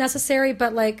critical, it's necessary,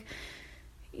 but, like,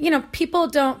 you know, people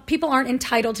aren't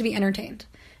entitled to be entertained.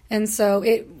 And so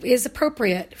it is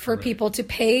appropriate for people to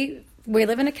pay. We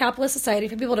live in a capitalist society,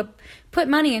 for people to put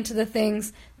money into the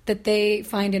things that they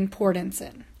find importance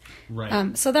in.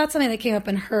 Right. So that's something that came up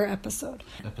in her episode.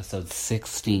 Episode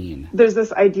 16. There's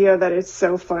this idea that it's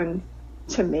so fun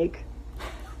to make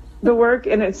the work,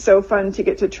 and it's so fun to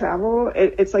get to travel.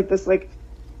 It's like this, like,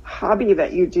 hobby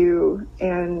that you do,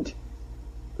 and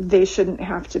they shouldn't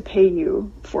have to pay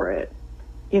you for it.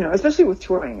 You know, especially with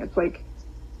touring. It's like,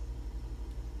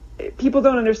 people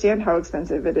don't understand how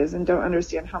expensive it is, and don't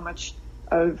understand how much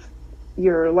of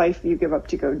your life you give up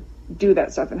to go do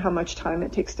that stuff, and how much time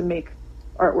it takes to make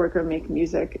artwork or make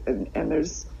music.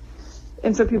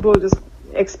 And so people just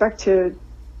expect to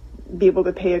be able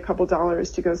to pay a couple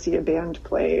dollars to go see a band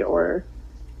play or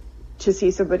to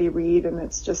see somebody read. And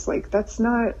it's just like, that's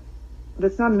not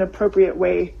an appropriate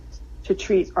way to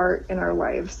treat art in our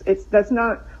lives. That's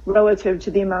not relative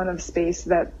to the amount of space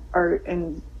that art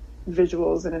and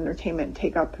visuals and entertainment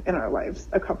take up in our lives.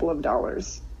 A couple of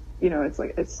dollars, you know, do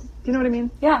you know what I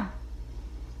mean? Yeah.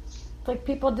 Like,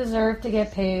 people deserve to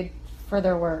get paid for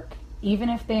their work, even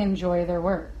if they enjoy their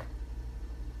work.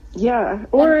 Yeah.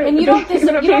 Or and you don't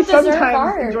deserve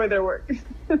art. Enjoy their work.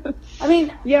 I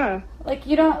mean, yeah. Like,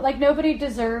 nobody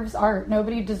deserves art.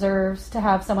 Nobody deserves to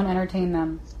have someone entertain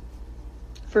them.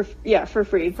 For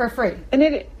free. For free. And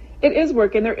it is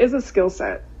work, and there is a skill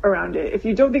set around it. If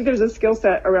you don't think there's a skill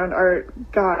set around art,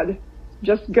 God,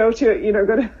 just go to it. You know,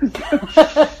 go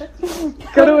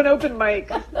to an open mic,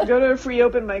 go to a free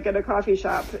open mic at a coffee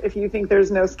shop. If you think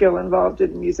there's no skill involved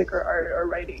in music or art or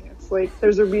writing, it's like,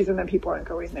 there's a reason that people aren't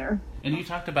going there. And you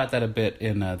talked about that a bit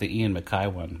in the Ian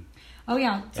MacKaye one. Oh,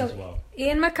 yeah. So as well.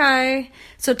 Ian MacKaye.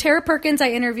 So Tara Perkins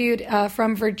I interviewed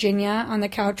from Virginia on the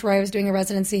couch where I was doing a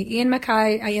residency. Ian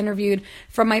MacKaye I interviewed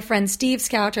from my friend Steve's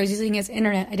couch. I was using his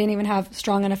internet. I didn't even have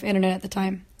strong enough internet at the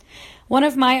time. One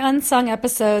of my unsung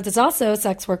episodes is also a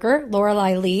sex worker,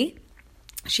 Lorelei Lee.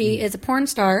 She is a porn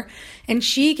star, and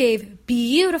she gave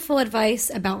beautiful advice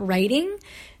about writing.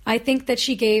 I think that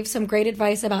she gave some great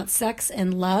advice about sex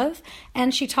and love,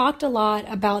 and she talked a lot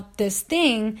about this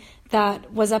thing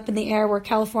that was up in the air where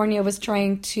California was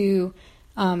trying to,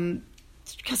 some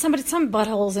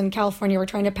buttholes in California were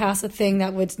trying to pass a thing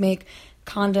that would make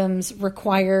condoms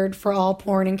required for all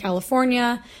porn in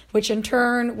California, which in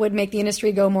turn would make the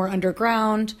industry go more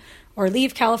underground or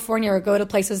leave California or go to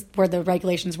places where the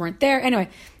regulations weren't there. Anyway,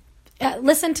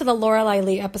 listen to the Lorelei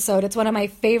Lee episode. It's one of my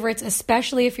favorites,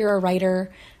 especially if you're a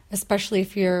writer, especially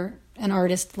if you're an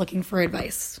artist looking for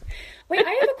advice. Wait,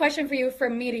 I have a question for you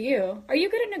from me to you. Are you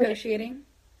good at negotiating?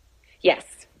 Yes.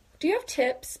 Do you have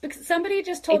tips? Because somebody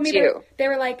just told me they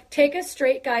were like, take a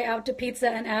straight guy out to pizza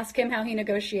and ask him how he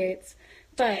negotiates.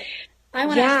 But I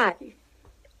want to ask you.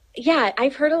 Yeah,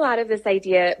 I've heard a lot of this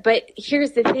idea, but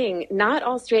here's the thing. Not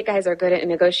all straight guys are good at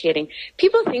negotiating.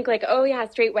 People think like, oh yeah,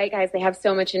 straight white guys, they have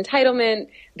so much entitlement.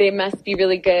 They must be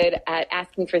really good at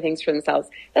asking for things for themselves.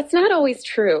 That's not always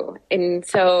true. And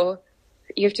so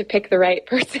you have to pick the right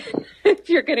person if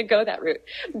you're going to go that route.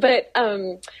 But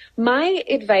my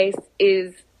advice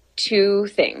is two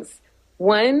things.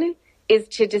 One is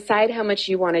to decide how much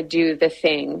you want to do the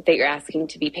thing that you're asking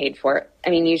to be paid for. I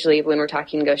mean, usually when we're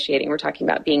talking negotiating, we're talking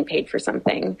about being paid for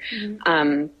something.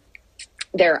 Mm-hmm.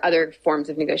 There are other forms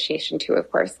of negotiation too,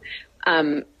 of course,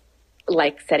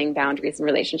 like setting boundaries in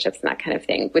relationships and that kind of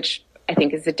thing, which I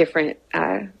think is a different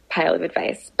pile of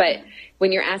advice. But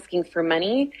when you're asking for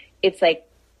money, it's like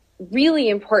really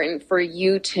important for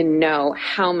you to know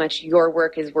how much your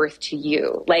work is worth to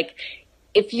you. Like,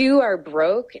 if you are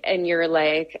broke and you're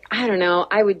like, I don't know,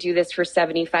 I would do this for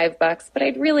 $75, but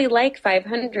I'd really like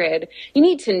 500. You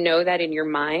need to know that in your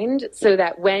mind so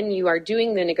that when you are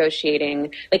doing the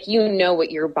negotiating, like, you know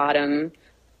what your bottom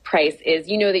price is.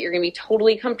 You know that you're going to be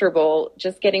totally comfortable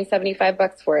just getting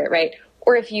 $75 for it, right?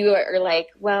 Or if you are like,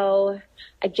 well,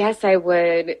 I guess I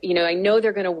would, I know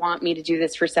they're going to want me to do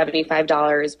this for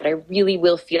 $75, but I really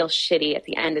will feel shitty at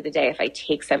the end of the day if I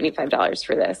take $75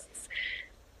 for this.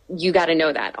 You got to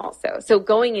know that also. So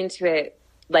going into it,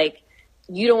 like,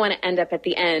 you don't want to end up at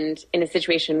the end in a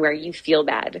situation where you feel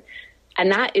bad.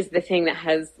 And that is the thing that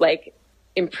has, like,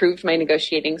 improved my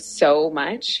negotiating so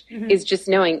much, is just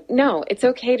knowing, no, it's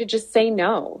okay to just say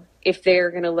no if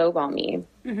they're going to lowball me.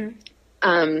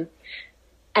 And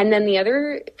then the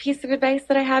other piece of advice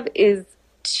that I have is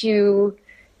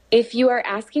if you are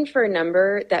asking for a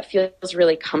number that feels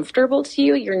really comfortable to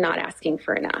you, you're not asking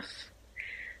for enough.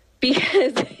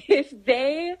 Because if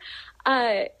they,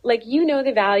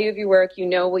 the value of your work, you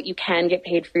know what you can get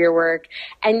paid for your work,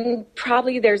 and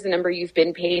probably there's a number you've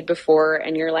been paid before,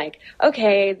 and you're like,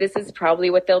 okay, this is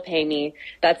probably what they'll pay me.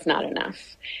 That's not enough.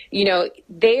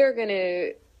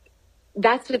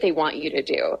 That's what they want you to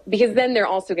do, because then they're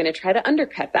also going to try to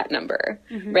undercut that number,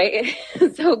 right?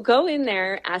 So go in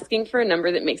there asking for a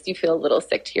number that makes you feel a little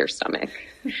sick to your stomach.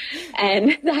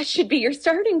 And that should be your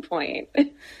starting point.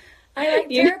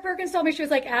 Tara Perkins told me, she was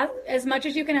like, as much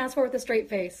as you can ask for with a straight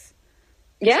face.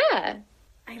 Yeah.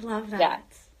 I love that.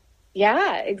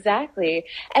 Yeah, exactly.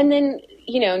 And then,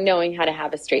 knowing how to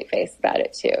have a straight face about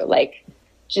it too. Like,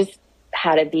 just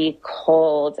how to be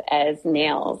cold as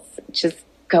nails. Just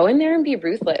go in there and be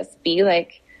ruthless. Be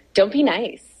like, don't be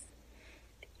nice.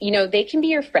 They can be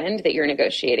your friend that you're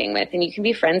negotiating with, and you can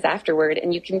be friends afterward,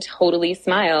 and you can totally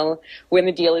smile when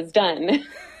the deal is done.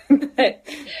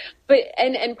 But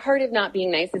part of not being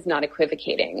nice is not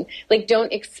equivocating. Like,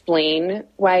 don't explain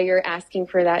why you're asking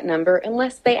for that number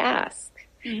unless they ask.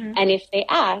 And if they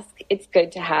ask, it's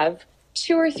good to have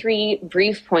 2 or 3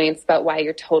 brief points about why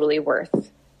you're totally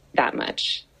worth that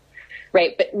much,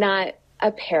 right? But not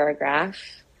a paragraph.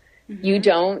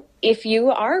 If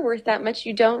you are worth that much,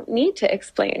 you don't need to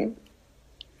explain.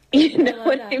 You know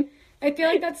what I mean? I feel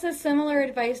like that's a similar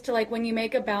advice to, like, when you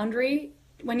make a boundary.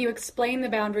 When you explain the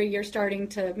boundary, you're starting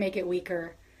to make it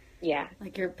weaker. Yeah.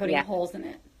 Like you're putting holes in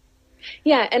it.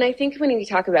 Yeah, and I think when we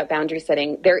talk about boundary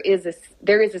setting, there is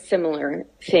a similar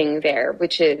thing there,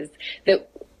 which is that,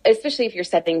 especially if you're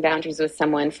setting boundaries with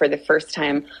someone for the first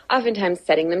time, oftentimes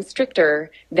setting them stricter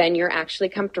than you're actually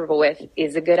comfortable with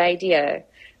is a good idea,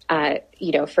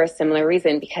 for a similar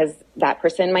reason, because that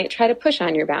person might try to push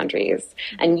on your boundaries,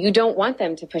 and you don't want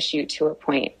them to push you to a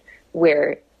point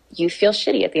where you feel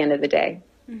shitty at the end of the day.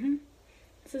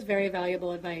 This is very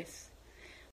valuable advice.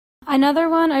 Another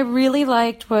one I really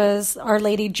liked was Our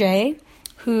Lady J,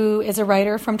 who is a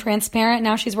writer from Transparent.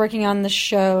 Now she's working on the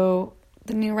show,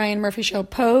 the new Ryan Murphy show,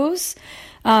 Pose.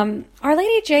 Our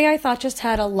Lady J, I thought, just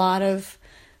had a lot of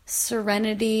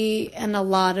serenity and a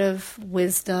lot of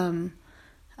wisdom.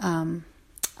 I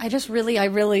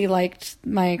really liked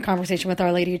my conversation with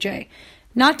Our Lady J.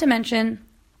 Not to mention,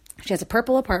 she has a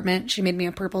purple apartment. She made me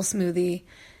a purple smoothie.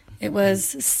 It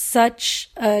was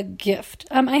such a gift.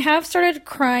 I have started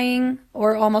crying,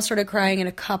 or almost started crying in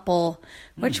a couple.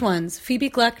 Which ones?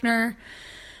 Phoebe Gleckner.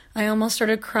 I almost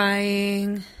started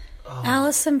crying. Oh.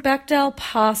 Alison Bechdel,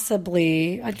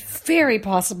 possibly. Very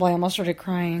possible I almost started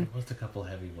crying. There was a couple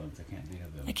heavy ones. I can't think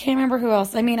of them. I can't remember who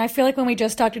else. I mean, I feel like when we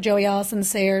just talked to Joey Allison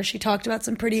Sayer, she talked about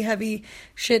some pretty heavy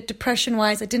shit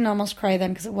depression-wise. I didn't almost cry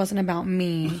then because it wasn't about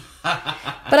me.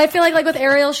 But I feel like with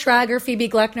Ariel Schrager, Phoebe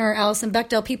Gleckner, Alison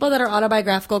Bechdel, people that are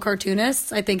autobiographical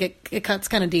cartoonists, I think it cuts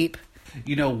kind of deep.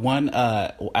 You know, one,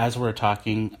 as we're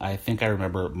talking, I think I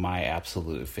remember my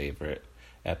absolute favorite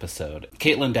episode.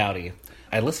 Caitlin Doughty.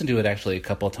 I listened to it actually a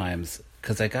couple of times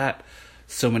because I got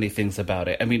so many things about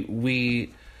it. I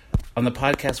mean, on the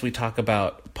podcast, we talk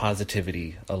about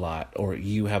positivity a lot, or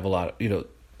you have a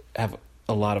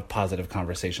lot of positive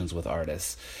conversations with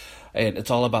artists. And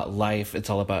it's all about life. It's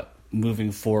all about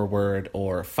moving forward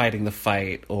or fighting the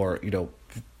fight, or,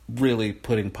 really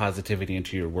putting positivity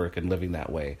into your work and living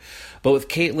that way. But with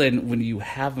Caitlin, when you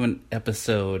have an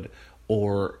episode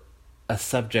or a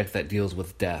subject that deals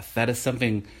with death, that is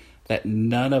something that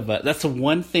that's the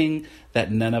one thing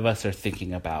that none of us are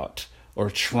thinking about or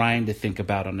trying to think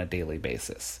about on a daily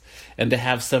basis. And to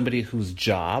have somebody whose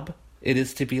job it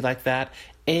is to be like that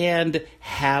and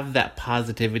have that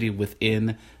positivity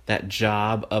within that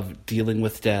job of dealing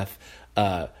with death,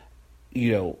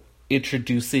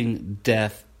 introducing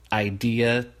death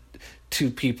idea to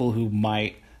people who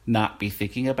might not be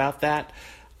thinking about that.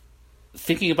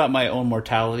 Thinking about my own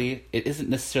mortality, it isn't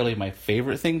necessarily my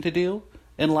favorite thing to do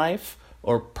in life,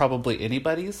 or probably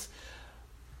anybody's,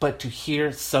 but to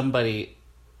hear somebody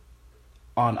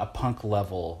on a punk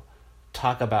level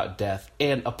talk about death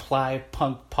and apply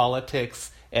punk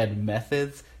politics and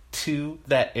methods to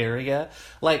that area.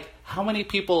 Like, how many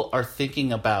people are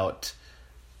thinking about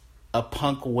a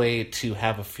punk way to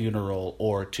have a funeral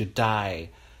or to die,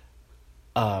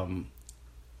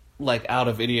 like out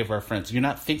of any of our friends? You're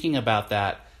not thinking about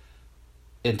that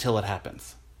until it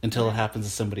happens to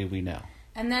somebody we know.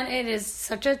 And then it is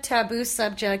such a taboo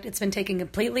subject. It's been taken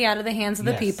completely out of the hands of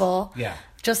the people. Yeah.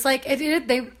 Just like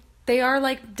they are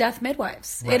like death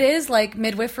midwives. Right. It is like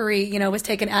midwifery, was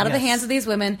taken out of the hands of these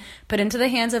women, put into the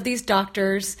hands of these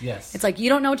doctors. Yes. It's like, you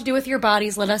don't know what to do with your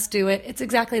bodies. Let us do it. It's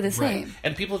exactly the same. Right.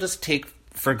 And people just take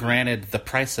for granted the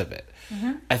price of it.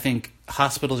 Mm-hmm. I think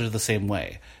hospitals are the same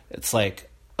way. It's like,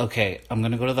 okay, I'm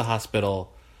going to go to the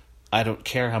hospital. I don't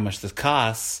care how much this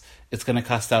costs. It's going to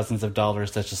cost thousands of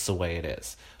dollars. That's just the way it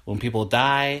is. When people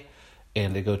die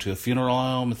and they go to a funeral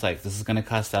home, it's like, this is going to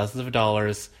cost thousands of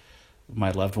dollars.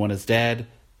 My loved one is dead.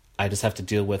 I just have to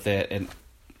deal with it. And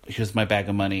here's my bag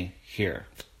of money. Here,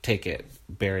 take it.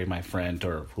 Bury my friend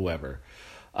or whoever.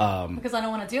 Because I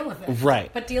don't want to deal with it.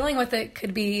 Right. But dealing with it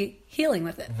could be healing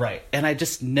with it. Right. And I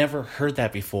just never heard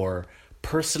that before,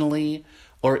 personally,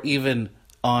 or even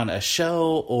on a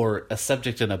show or a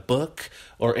subject in a book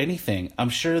or anything. I'm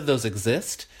sure those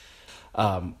exist,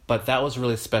 but that was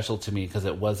really special to me because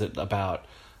it wasn't about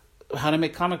how to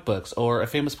make comic books or a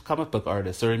famous comic book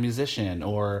artist or a musician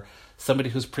or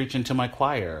somebody who's preaching to my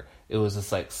choir. It was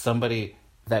just like somebody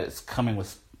that is coming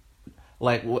with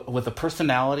with a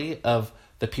personality of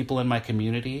the people in my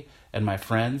community and my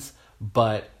friends,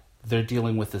 but they're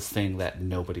dealing with this thing that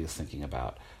nobody is thinking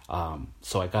about.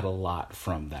 So I got a lot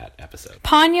from that episode.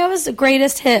 Ponyo's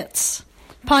greatest hits.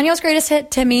 Ponyo's greatest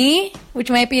hit to me, which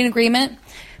might be an agreement,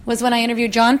 was when I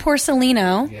interviewed John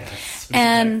Porcellino. Yes,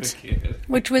 and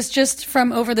which was just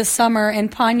from over the summer.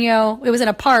 And Ponyo, it was in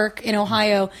a park in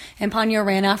Ohio, and Ponyo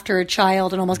ran after a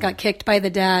child and almost got kicked by the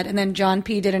dad. And then John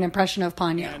P. did an impression of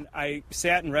Ponyo. And I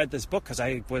sat and read this book because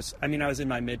I was in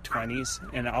my mid-20s,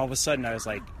 and all of a sudden I was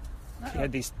like, I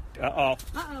had these,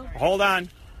 hold on.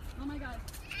 Oh my God.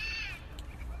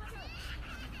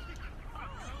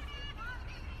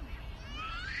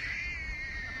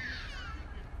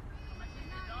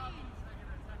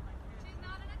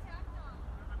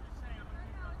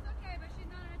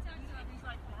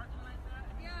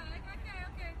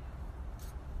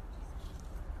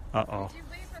 Uh-oh. Could you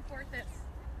please report this?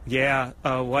 Yeah,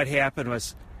 what happened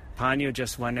was Ponyo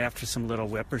just went after some little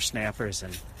whippersnappers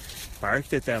and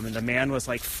barked at them, and the man was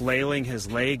like flailing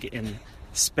his leg in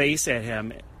space at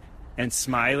him, and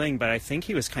smiling, but I think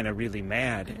he was kind of really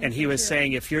mad. And he was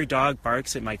saying, if your dog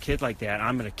barks at my kid like that,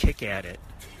 I'm going to kick at it.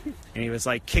 And he was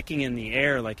like kicking in the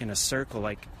air, like in a circle,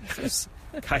 like it was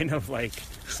kind of like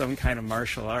some kind of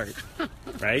martial art,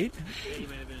 right?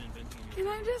 Can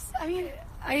I mean,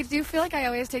 I do feel like I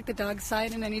always take the dog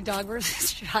side in any dog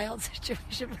versus child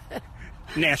situation.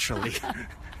 Naturally.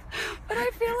 But I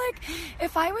feel like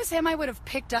if I was him, I would have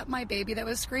picked up my baby that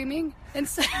was screaming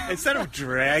Instead of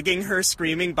dragging her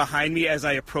screaming behind me as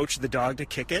I approached the dog to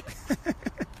kick it. Should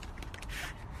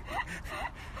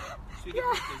we get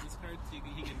his business card so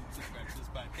he can subscribe to this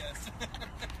podcast?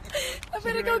 I'm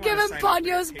going to go give him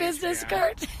Ponyo's business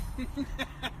card.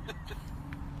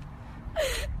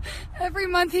 Every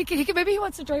month he can, maybe he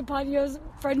wants to join Ponyo's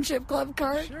friendship club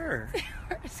card. Sure.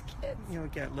 For his kids. You'll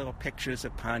get little pictures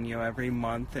of Ponyo every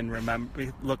month and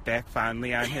look back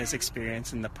fondly on his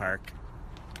experience in the park.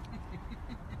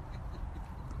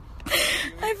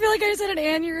 I feel like I just had an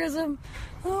aneurysm.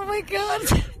 Oh my god.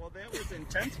 Well, that was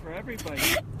intense for everybody.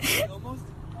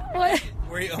 What?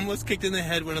 Where he almost kicked in the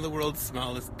head one of the world's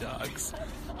smallest dogs.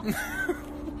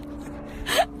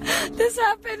 This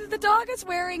happened. The dog is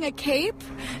wearing a cape.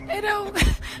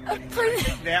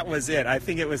 That was it. I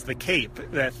think it was the cape.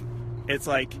 That it's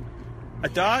like a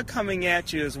dog coming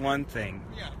at you is one thing.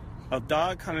 Yeah. A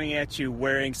dog coming at you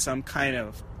wearing some kind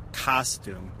of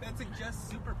costume. That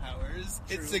suggests superpowers.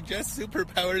 It suggests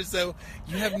superpowers, so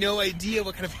you have no idea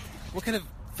what kind of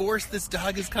force this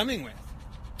dog is coming with.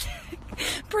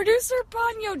 Producer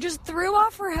Ponyo just threw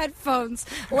off her headphones,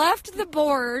 left the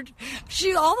board.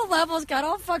 All the levels got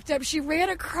all fucked up. She ran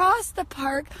across the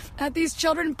park at these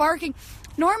children barking.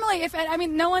 Normally,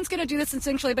 no one's going to do this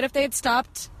instinctually, but if they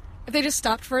just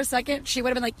stopped for a second, she would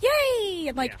have been like, yay,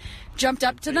 and jumped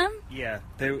up to them. Yeah,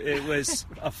 it was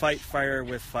a fight fire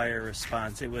with fire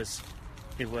response. It was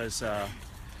a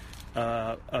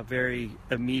very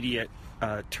immediate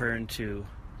turn to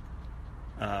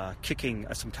kicking,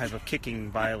 some type of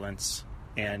kicking violence,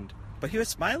 but he was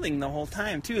smiling the whole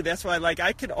time too. That's why,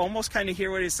 I could almost kind of hear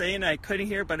what he's saying. I couldn't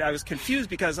hear, but I was confused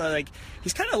because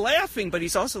he's kind of laughing, but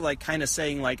he's also kind of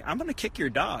saying I'm going to kick your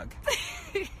dog.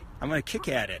 I'm going to kick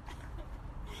at it.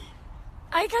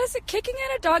 I gotta say, kicking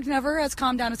at a dog never has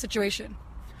calmed down a situation.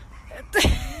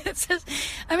 I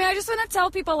just want to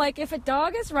tell people, if a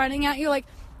dog is running at you,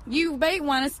 you might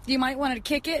want to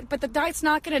kick it, but the dog's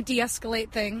not going to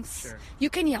de-escalate things. Sure. You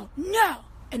can yell, no,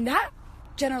 and that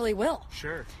generally will.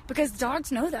 Sure. Because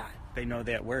dogs know that. They know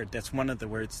that word. That's one of the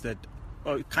words that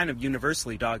kind of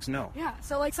universally dogs know. Yeah,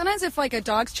 so sometimes if a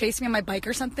dog's chasing me on my bike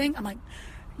or something, I'm like,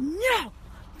 no,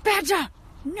 bad dog,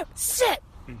 no, sit.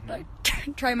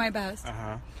 Mm-hmm. Try my best.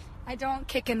 Uh-huh. I don't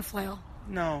kick and flail.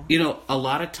 No. A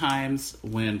lot of times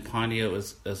when Ponyo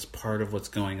is part of what's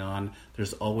going on,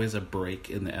 there's always a break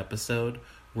in the episode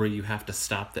where you have to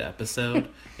stop the episode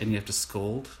and you have to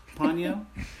scold Ponyo.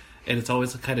 And it's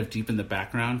always kind of deep in the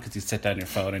background because you set down your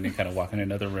phone and you kind of walk in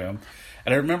another room.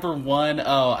 And I remember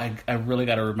I really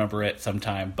got to remember it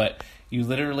sometime, but you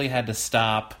literally had to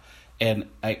stop and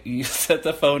you set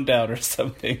the phone down or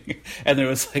something. And there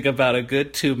was about a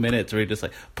good 2 minutes where you're just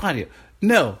Ponyo,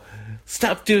 no,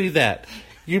 stop doing that.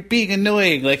 You're being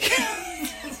annoying. But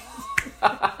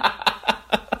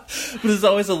it's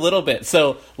always a little bit.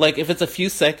 So, if it's a few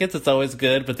seconds, it's always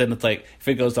good. But then it's if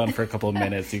it goes on for a couple of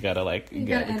minutes, you gotta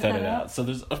cut it out. So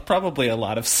there's probably a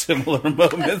lot of similar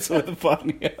moments with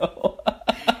Ponyo.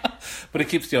 But it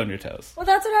keeps you on your toes. Well,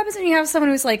 that's what happens when you have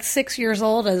someone who's 6 years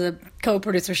old as a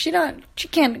co-producer. She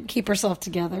can't keep herself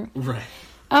together. Right.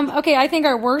 Okay, I think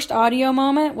our worst audio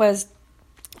moment was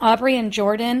Aubrey and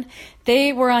Jordan.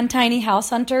 They were on Tiny House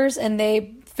Hunters, and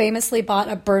they famously bought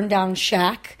a burned down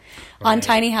shack on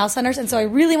Tiny House Hunters. And so I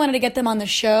really wanted to get them on the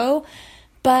show,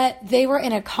 but they were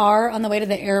in a car on the way to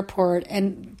the airport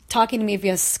and talking to me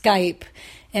via Skype,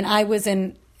 and I was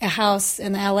in a house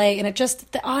in LA, and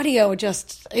the audio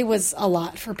it was a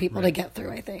lot for people to get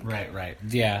through, I think. Right.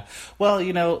 Yeah. Well,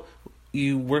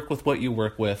 you work with what you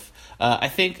work with. I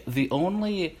think the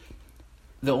only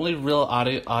real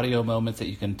audio moments that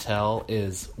you can tell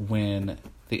is when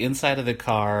the inside of the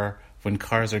car, when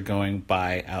cars are going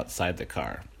by outside the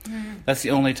car. Mm. That's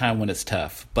the only time when it's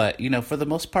tough. But, for the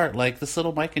most part, this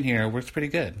little mic in here works pretty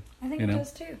good. I think it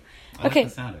does too. I like the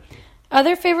sound of it.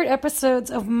 Other favorite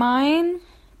episodes of mine,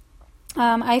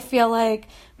 I feel like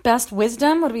Best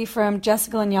Wisdom would be from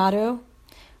Jessica Lanyadoo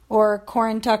or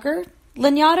Corin Tucker.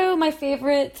 Lanyadoo, my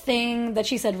favorite thing that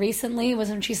she said recently was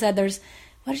when she said there's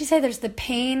the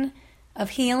pain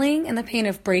of healing and the pain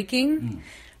of breaking. Mm.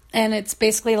 And it's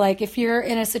basically if you're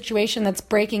in a situation that's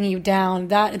breaking you down,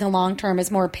 that in the long term is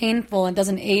more painful and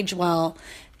doesn't age well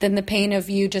than the pain of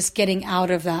you just getting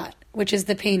out of that which is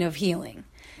the pain of healing.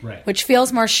 Right. Which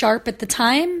feels more sharp at the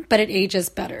time, but it ages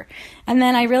better. And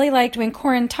then I really liked when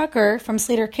Corin Tucker from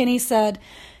Sleater-Kinney said,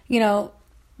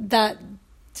 that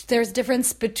there's a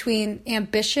difference between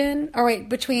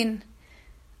between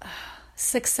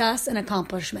success and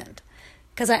accomplishment.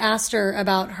 Because I asked her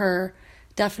about her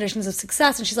definitions of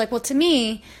success, and she's like, well, to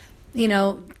me,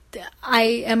 I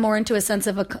am more into a sense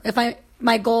of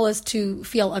my goal is to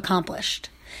feel accomplished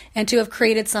and to have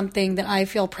created something that I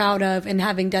feel proud of and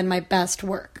having done my best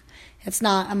work. It's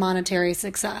not a monetary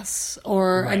success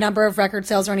or a number of record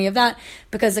sales or any of that,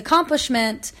 because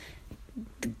accomplishment,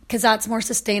 because that's more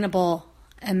sustainable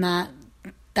and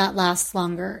that lasts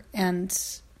longer. And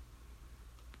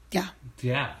yeah,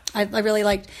 I really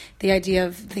liked the idea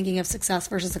of thinking of success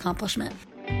versus accomplishment.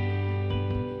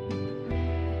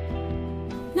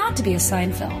 Not to be a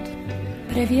Seinfeld,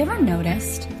 but have you ever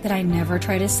noticed that I never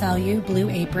try to sell you Blue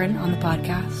Apron on the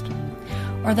podcast?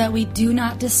 Or that we do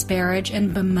not disparage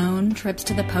and bemoan trips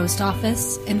to the post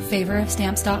office in favor of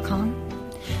Stamps.com?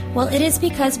 Well, it is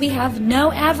because we have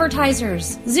no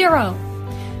advertisers. 0.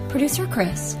 Producer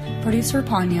Chris, producer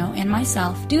Ponyo, and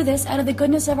myself do this out of the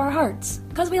goodness of our hearts,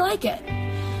 because we like it.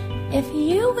 If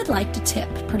you would like to tip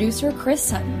producer Chris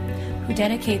Sutton, who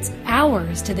dedicates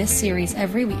hours to this series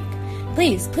every week,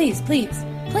 please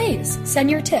send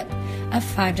your tip of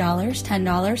 $5,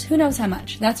 $10, who knows how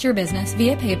much. That's your business,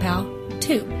 via PayPal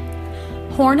to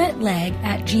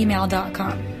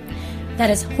hornetleg@gmail.com. That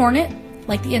is hornet,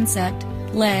 like the insect,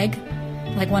 leg,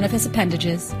 like one of his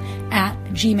appendages,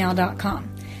 @gmail.com.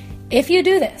 If you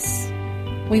do this,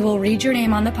 we will read your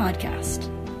name on the podcast.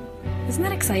 Isn't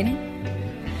that exciting?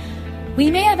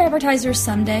 We may have advertisers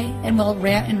someday, and we'll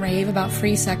rant and rave about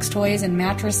free sex toys and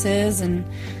mattresses and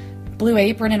Blue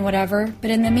Apron and whatever.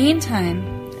 But in the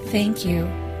meantime, thank you.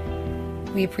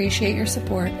 We appreciate your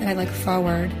support, and I look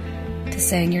forward to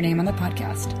saying your name on the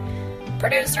podcast.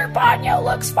 Producer Ponyo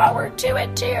looks forward to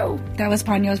it too. That was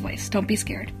Ponyo's voice. Don't be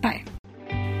scared. Bye.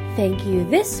 Thank you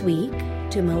this week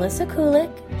to Melissa Kulik,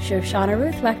 Shoshana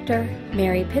Ruth Wechter,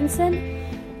 Mary Pinson,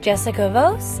 Jessica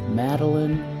Vos,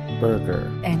 Madeline Berger,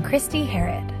 and Christy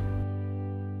Herod.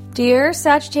 Dear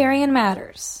Sagittarian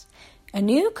Matters, a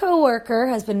new coworker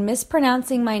has been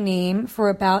mispronouncing my name for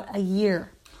about a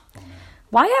year.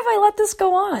 Why have I let this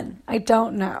go on? I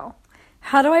don't know.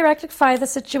 How do I rectify the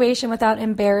situation without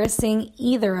embarrassing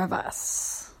either of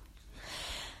us?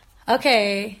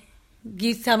 Okay,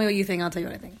 you tell me what you think. I'll tell you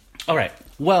what I think. All right.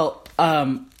 Well,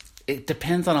 it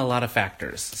depends on a lot of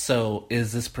factors. So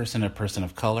is this person a person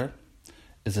of color?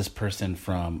 Is this person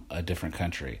from a different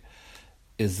country?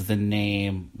 Is the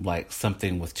name like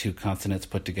something with 2 consonants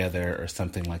put together or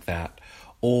something like that?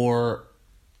 Or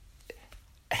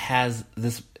is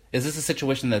this a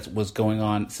situation that was going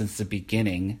on since the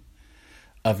beginning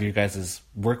of your guys'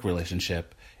 work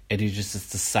relationship and you just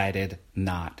decided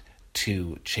not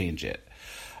to change it?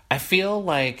 I feel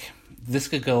like this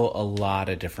could go a lot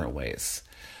of different ways.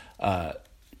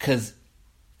 Because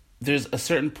there's a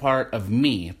certain part of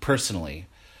me, personally,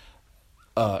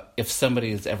 if somebody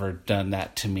has ever done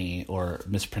that to me or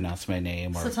mispronounced my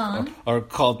name or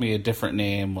called me a different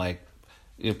name, like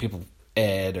people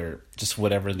Ed or just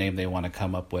whatever name they want to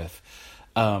come up with,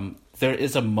 there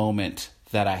is a moment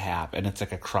that I have, and it's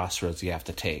like a crossroads you have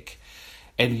to take.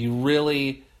 And you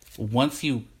really, once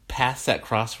you pass that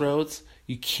crossroads,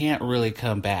 you can't really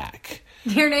come back.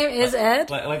 Your name is Ed?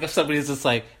 Like if somebody's just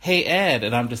like, hey, Ed,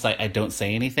 and I'm just like, I don't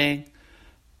say anything.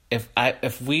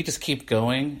 If we just keep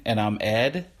going and I'm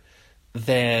Ed,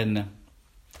 then,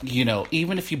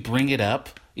 even if you bring it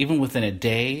up, even within a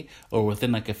day or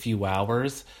within like a few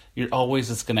hours, you're always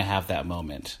just going to have that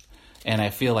moment. And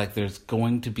I feel like there's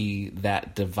going to be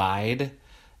that divide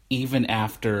even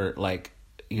after, like,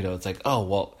 it's like, oh,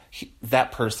 well,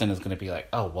 that person is going to be like,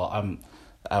 oh, well,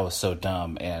 I was so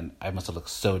dumb and I must have looked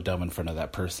so dumb in front of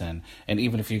that person. And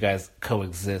even if you guys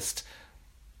coexist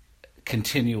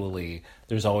continually,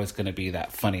 there's always going to be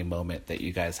that funny moment that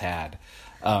you guys had.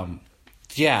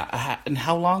 Yeah. And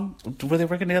how long were they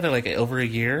working together? Like over a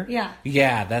year? Yeah.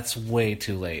 Yeah, that's way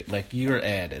too late. Like, you're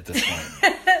Ed at this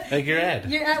point. Like, you're Ed.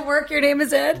 You're at work, your name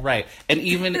is Ed? Right. And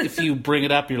even if you bring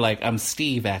it up, you're like, I'm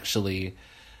Steve, actually.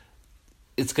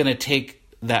 It's going to take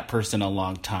that person a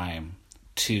long time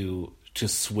to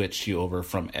switch you over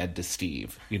from Ed to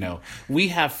Steve. We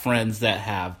have friends that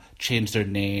have changed their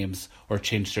names or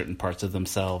changed certain parts of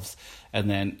themselves, and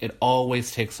then it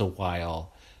always takes a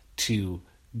while to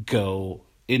go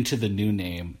into the new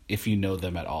name if you know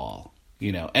them at all.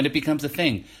 And it becomes a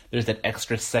thing. There's that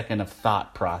extra second of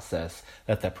thought process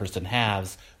that person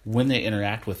has when they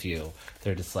interact with you.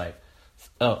 They're just like,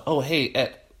 oh, hey,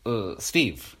 Ed,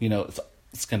 Steve.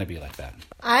 it's going to be like that.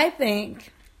 I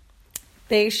think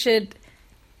they should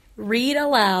read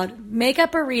aloud, make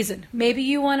up a reason. Maybe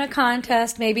you want a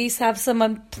contest, maybe have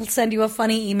someone send you a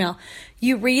funny email.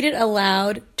 You read it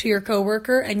aloud to your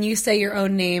coworker and you say your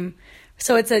own name.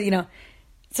 So it's a,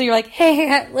 so you're like,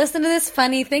 hey, listen to this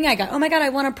funny thing I got. Oh my God, I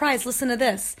won a prize. Listen to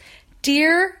this.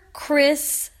 Dear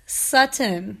Chris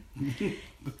Sutton,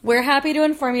 we're happy to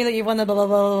inform you that you won the blah, blah,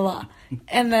 blah, blah, blah.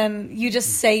 And then you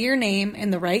just say your name in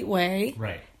the right way.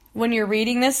 Right. When you're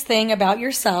reading this thing about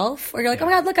yourself, or you're like, oh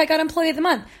my God, look, I got Employee of the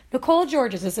Month. Nicole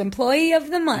George is this Employee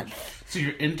of the Month. So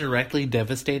you're indirectly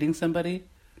devastating somebody?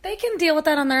 They can deal with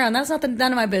that on their own. That's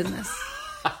none of my business.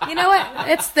 You know what?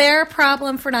 It's their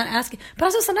problem for not asking. But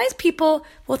also sometimes people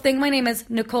will think my name is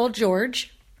Nicole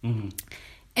George. Mm-hmm.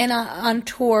 And on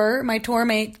tour, my tour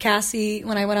mate, Cassie,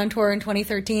 when I went on tour in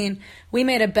 2013, we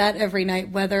made a bet every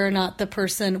night whether or not the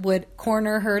person would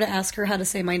corner her to ask her how to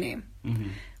say my name. Mm-hmm.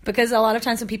 Because a lot of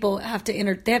times when people have to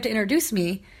they have to introduce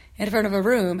me in front of a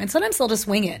room, and sometimes they'll just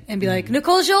wing it and be like,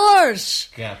 Nicole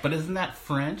George! Yeah, but isn't that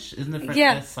French? Isn't it French?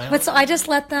 Yeah, but so I just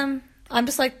let them, I'm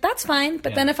just like, that's fine.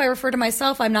 But then if I refer to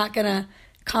myself, I'm not going to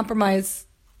compromise.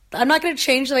 I'm not going to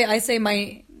change the way I say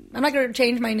I'm not going to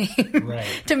change my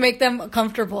name to make them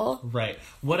comfortable. Right.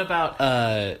 What about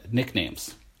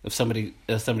nicknames? If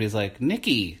somebody's like,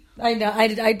 Nikki. I know.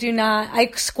 I do not.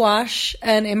 I squash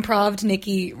an improv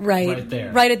Nikki right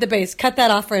there. Right at the base. Cut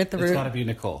that off right at the root. It's got to be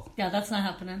Nicole. Yeah, that's not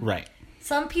happening. Right.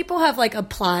 Some people have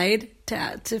applied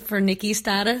for Nikki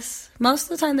status. Most of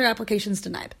the time their application's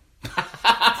denied.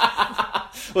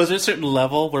 Was there a certain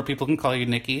level where people can call you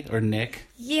Nikki or Nick?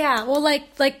 Yeah, well,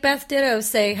 like Beth Ditto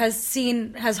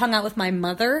has hung out with my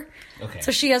mother. Okay.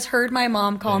 So she has heard my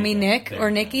mom call me Nick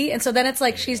or Nikki, and so then it's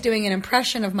like she's doing an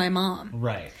impression of my mom.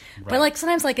 Right. But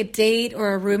sometimes a date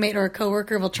or a roommate or a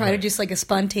coworker will try to do a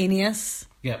spontaneous.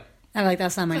 Yep. I'm like,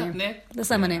 that's not my name. Nick? That's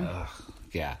not my name.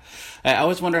 Yeah. I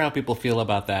always wonder how people feel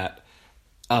about that.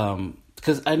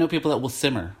 Because I know people that will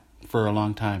simmer for a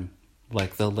long time.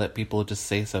 They'll let people just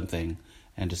say something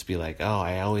and just be like, oh,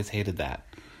 I always hated that.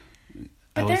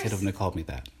 I always hated when they called me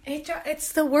that.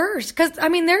 It's the worst. Because,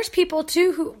 there's people,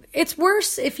 too, who... It's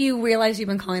worse if you realize you've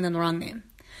been calling them the wrong name.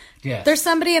 Yes. There's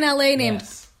somebody in L.A. named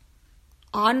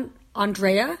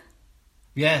Andrea.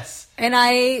 Yes. And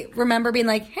I remember being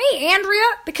like, hey, Andrea,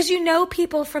 because you know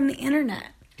people from the internet.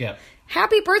 Yep.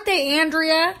 Happy birthday,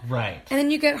 Andrea. Right. And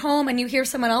then you get home and you hear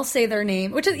someone else say their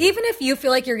name, which is even if you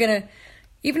feel like you're going to...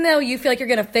 Even though you feel like you're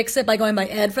going to fix it by going by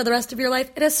Ed for the rest of your life,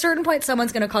 at a certain point,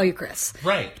 someone's going to call you Chris.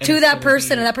 Right. To that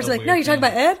person, and that person's like, no, you're talking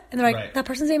about Ed? And they're like, that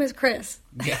person's name is Chris.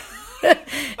 Yeah.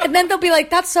 And then they'll be like,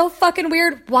 that's so fucking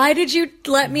weird. Why did you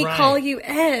let me call you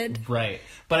Ed? Right.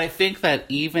 But I think that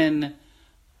even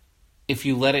if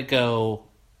you let it go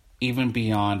even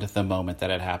beyond the moment that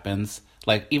it happens,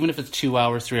 even if it's 2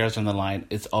 hours, 3 hours on the line,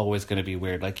 it's always going to be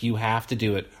weird. You have to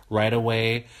do it right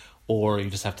away, or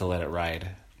you just have to let it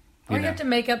ride. Or you have to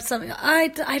make up something.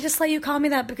 I just let you call me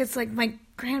that because my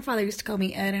grandfather used to call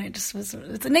me Ed, and it's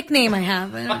a nickname I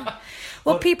have. And,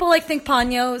 people think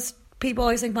Ponyo's. People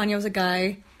always think Ponyo's a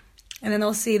guy, and then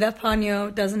they'll see that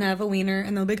Ponyo doesn't have a wiener,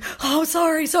 and they'll be like, oh,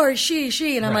 sorry,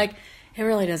 she, and I'm like, it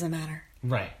really doesn't matter.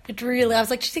 Right. It really. I was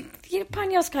like,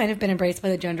 Ponyo's kind of been embraced by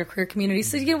the genderqueer community,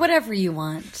 so whatever you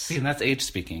want. See, and that's age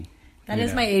speaking. That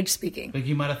is my age speaking.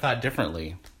 You might have thought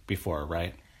differently before,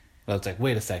 right? Well, it's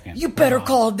wait a second. You better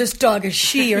call this dog a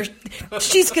she, or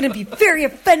she's going to be very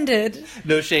offended.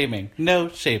 No shaming. No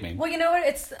shaming. Well, you know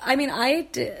what?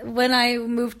 When I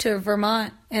moved to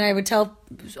Vermont, and I would tell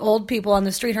old people on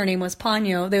the street her name was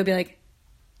Ponyo, they would be like,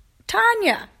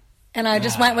 Tanya. And I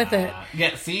just went with it.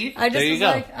 Yeah, see? I just was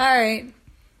like, all right.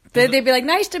 They'd be like,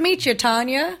 nice to meet you,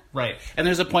 Tanya. Right. And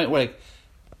there's a point where,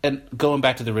 and going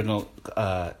back to the original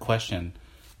question,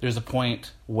 there's a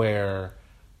point where...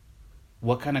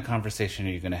 What kind of conversation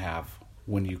are you going to have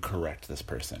when you correct this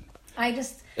person?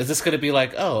 Is this going to be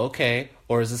like, oh, okay?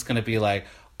 Or is this going to be like,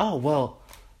 oh, well,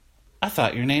 I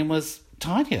thought your name was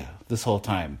Tanya this whole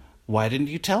time. Why didn't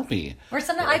you tell me? Or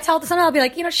sometimes I'll be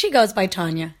like, she goes by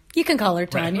Tanya. You can call her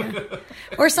Tanya. Right.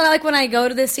 Or sometimes when I go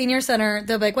to the senior center,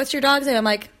 they'll be like, what's your dog's name? I'm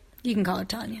like, you can call her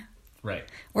Tanya. Right.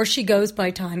 Or she goes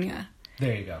by Tanya.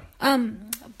 There you go.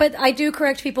 But I do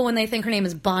correct people when they think her name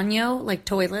is Banyo, like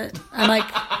toilet. I'm like,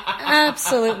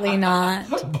 absolutely not.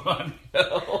 Banyo.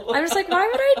 I'm just like, why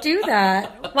would I do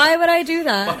that? Why would I do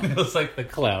that? Banyo's like the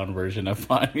clown version of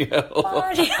Banyo.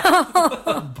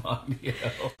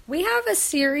 Banyo. We have a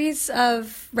series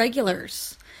of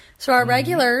regulars. So our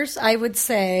regulars, I would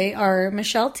say, are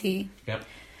Michelle T. Yep.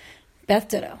 Beth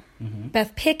Ditto. Mm-hmm.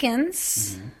 Beth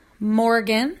Pickens. Mm-hmm.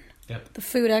 Morgan. Yep. The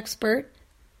food expert.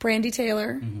 Brandy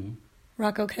Taylor. Mm-hmm.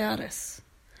 Rocco Chaotis.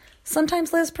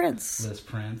 Sometimes Liz Prince. Liz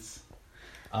Prince.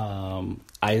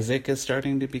 Isaac is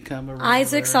starting to become a regular.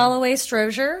 Isaac Soloway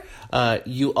Strozier.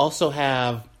 You also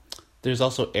have, there's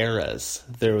also eras.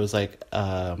 There was like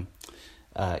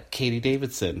Katie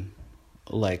Davidson,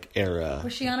 like era.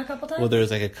 Was she on a couple times? Well, there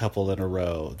was like a couple in a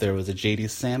row. There was a J.D.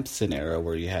 Sampson era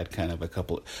where you had kind of a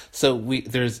couple. So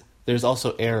there's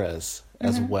also eras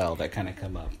as well that kind of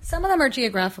come up. Some of them are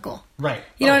geographical. Right.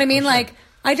 You know what I mean? for sure. Like,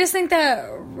 I just think that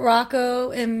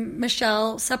Rocco and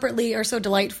Michelle separately are so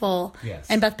delightful. Yes.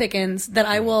 And Beth Pickens that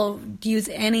I will use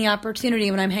any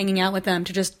opportunity when I'm hanging out with them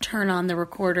to just turn on the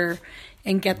recorder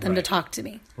and get them to Right. talk to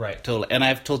me. Right, totally. And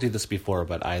I've told you this before,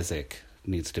 but Isaac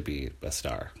needs to be a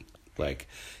star. Like,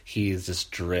 he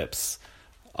just drips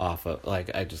off of,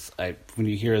 like, when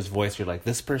you hear his voice, you're like,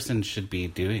 this person should be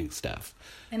doing stuff.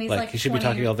 And he's like, like he should 20 be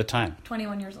talking all the time.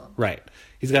 21 years old. Right.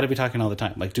 He's got to be talking all the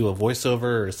time. Like, do a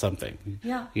voiceover or something.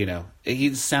 Yeah. You know,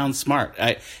 he sounds smart.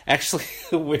 I actually,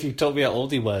 when you told me how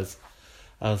old he was,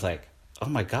 I was like, oh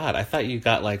my God, I thought you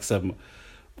got like some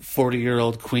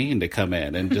 40-year-old queen to come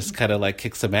in and just kind of like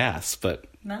kick some ass. But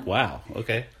No. wow,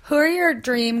 okay. Who are your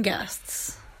dream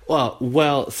guests?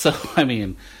 Well, so, I mean,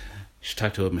 you should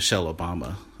talk to a Michelle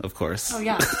Obama, of course. Oh,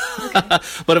 yeah.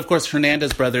 But of course,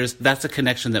 Hernandez brothers, that's a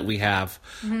connection that we have.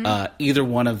 Either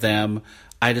one of them,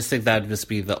 I just think that would just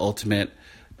be the ultimate.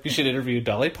 We should interview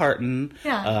Dolly Parton,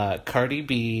 Yeah. Cardi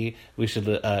B. We should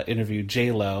interview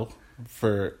J-Lo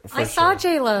for I saw sure.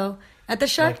 J-Lo at the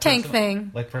Shark Tank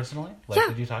thing. Like personally? Like, Yeah.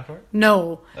 did you talk to her?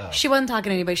 No, Oh. she wasn't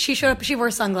talking to anybody. She showed up. She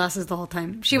wore sunglasses the whole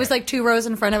time. She was Right. like 2 rows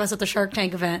in front of us at the Shark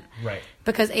Tank event. Right.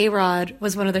 Because A-Rod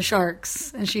was one of the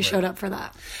sharks, and she showed up for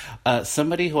that.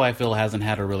 Somebody who I feel hasn't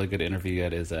had a really good interview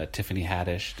yet is Tiffany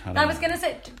Haddish. I was going to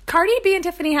say, Cardi B and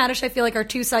Tiffany Haddish, I feel like are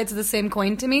two sides of the same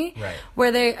coin to me. Right.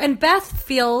 Where and Beth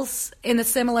feels in a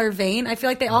similar vein. I feel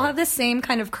like they all have the same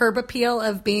kind of curb appeal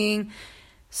of being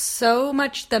so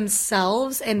much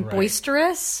themselves and Right.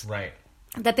 boisterous Right.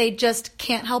 that they just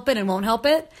can't help it and won't help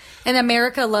it. And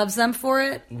America loves them for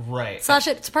it. Right.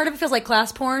 Sasha, it's part of it feels like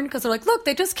class porn because they're like, look,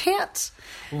 they just can't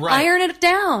Right. iron it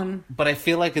down. But I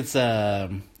feel like it's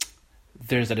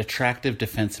there's an attractive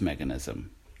defense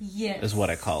mechanism, Yes. is what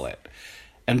I call it.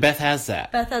 And Beth has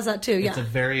that. Beth has that too, yeah. It's a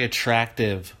very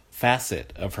attractive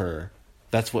facet of her.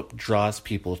 That's what draws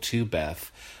people to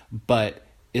Beth. But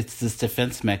it's this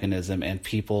defense mechanism, and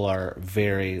people are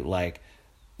very, like,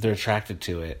 they're attracted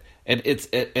to it. And it's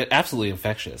absolutely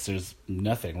infectious. There's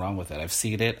nothing wrong with it. I've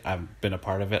seen it. I've been a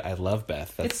part of it. I love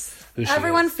Beth. That's who she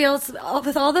Everyone is. feels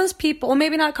with all those people. Well,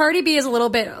 maybe not. Cardi B is a little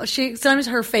bit. Sometimes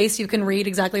her face you can read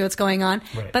exactly what's going on.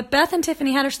 Right. But Beth and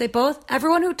Tiffany Haddish,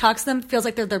 everyone who talks to them feels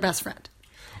like they're their best friend.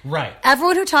 Right.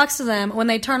 Everyone who talks to them when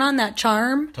they turn on that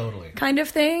charm, Totally. kind of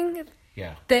thing.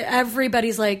 Yeah. That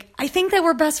everybody's like, I think that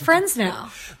we're best friends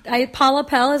now. Paula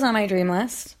Pell is on my dream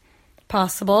list.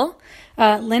 Possible.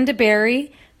 Linda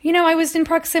Berry. You know, I was in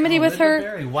proximity with Linda her.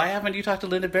 Berry. Why haven't you talked to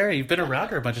Linda Berry? You've been around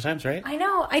her a bunch of times, right? I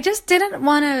know. I just didn't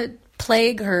want to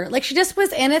plague her. Like, she just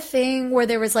was in a thing where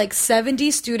there was like 70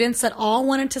 students that all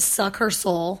wanted to suck her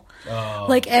soul. Oh.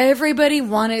 Like, everybody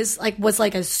was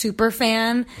like a super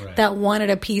fan Right. that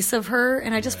wanted a piece of her.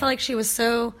 And I just felt like she was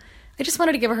so... I just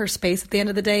wanted to give her space at the end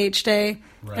of the day each day.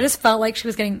 Right. I just felt like she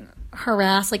was getting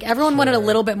harassed. Like, everyone wanted a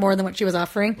little bit more than what she was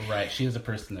offering. Right. She is a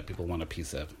person that people want a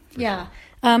piece of. Yeah.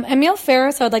 Emile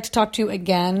Ferris, I would like to talk to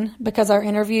again because our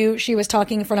interview, she was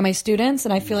talking in front of my students,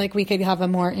 and I feel like we could have a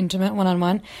more intimate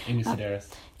one-on-one. Amy Sedaris.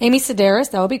 Amy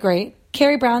Sedaris, that would be great.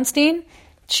 Carrie Brownstein,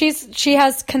 she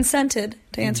has consented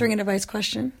to answering an advice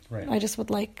question. Right. I just would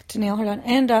like to nail her down.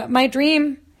 And my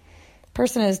dream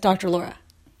person is Dr. Laura.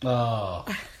 Oh,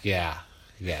 yeah.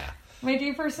 Yeah. My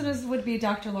dream person would be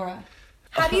Dr. Laura.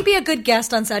 How do you be a good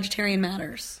guest on Sagittarian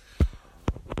Matters?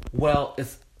 Well,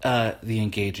 it's the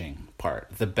engaging part.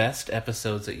 The best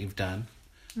episodes that you've done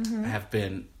have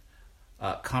been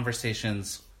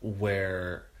conversations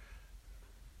where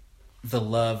the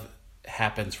love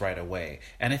happens right away.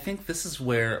 And I think this is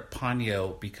where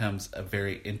Ponyo becomes a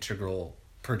very integral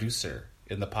producer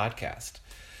in the podcast.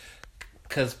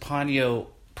 Because Ponyo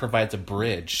provides a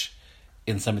bridge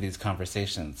in some of these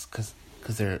conversations. Because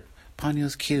they're,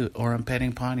 Ponyo's cute, or I'm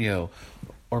petting Ponyo,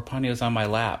 or Ponyo's on my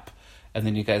lap. And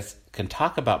then you guys can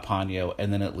talk about Ponyo,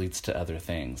 and then it leads to other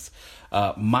things.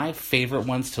 My favorite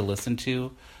ones to listen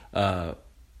to,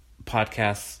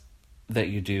 podcasts that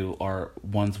you do, are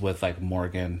ones with like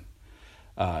Morgan.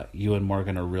 You and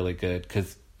Morgan are really good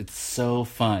because it's so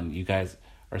fun. You guys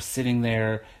are sitting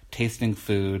there tasting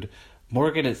food.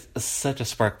 Morgan is such a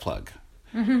spark plug,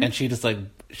 and she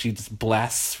just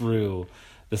blasts through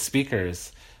the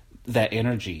speakers that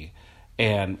energy,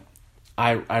 and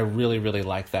I really, really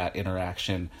like that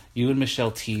interaction. You and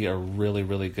Michelle T are really,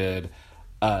 really good.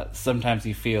 Sometimes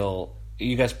you feel,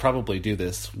 you guys probably do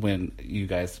this when you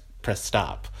guys press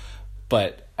stop,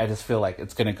 but I just feel like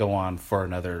it's going to go on for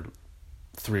another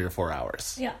 3 or 4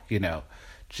 hours. Yeah. You know,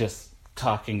 just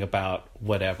talking about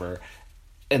whatever,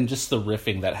 and just the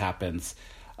riffing that happens.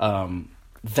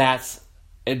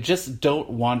 Just don't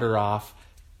wander off.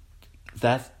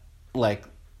 That's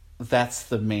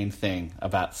the main thing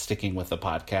about sticking with the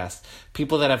podcast.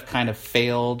 People that have kind of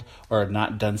failed or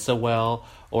not done so well,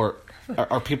 or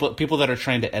people that are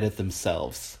trying to edit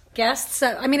themselves. Guests,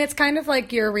 I mean, it's kind of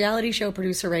like you're a reality show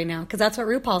producer right now, because that's what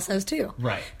RuPaul says too.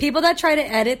 Right. People that try to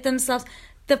edit themselves.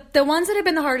 The ones that have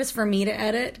been the hardest for me to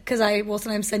edit, because I will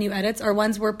sometimes send you edits, are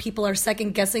ones where people are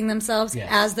second guessing themselves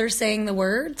as they're saying the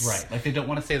words. Right. Like they don't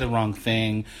want to say the wrong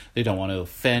thing. They don't want to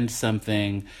offend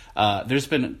something. There's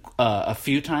been quite a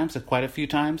few times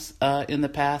in the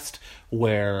past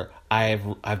where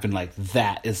I've been like,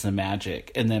 that is the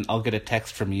magic. And then I'll get a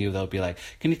text from you. They'll be like,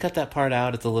 can you cut that part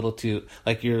out? It's a little too,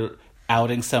 like you're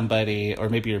outing somebody, or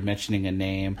maybe you're mentioning a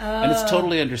name, and it's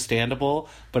totally understandable,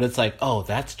 but it's like, oh,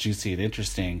 that's juicy and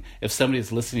interesting. If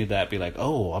somebody's listening to that, be like,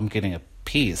 oh, I'm getting a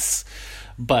piece.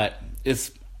 But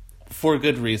it's for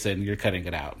good reason you're cutting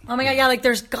it out. Oh my God, yeah, like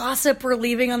there's gossip we're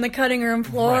leaving on the cutting room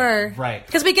floor. Right.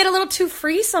 Because we get a little too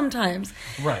free sometimes.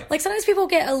 Right. Like sometimes people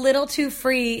get a little too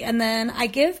free, and then I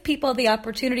give people the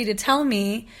opportunity to tell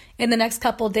me in the next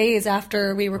couple days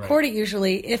after we record it,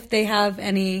 usually, if they have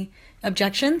any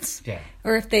objections,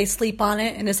 or if they sleep on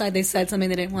it and decide they said something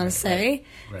they didn't want to say.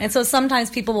 Right. And so sometimes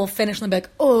people will finish and be like,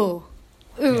 will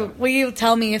you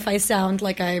tell me if I sound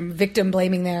like I'm victim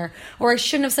blaming there, or I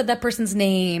shouldn't have said that person's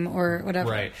name, or whatever.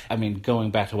 Right. I mean,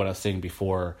 going back to what I was saying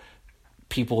before,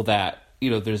 people that,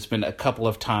 there's been a couple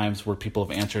of times where people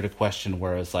have answered a question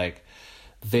where it's like,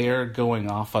 they're going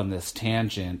off on this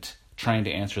tangent trying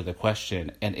to answer the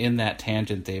question, and in that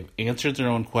tangent they've answered their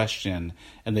own question,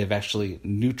 and they've actually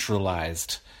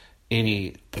neutralized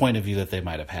any point of view that they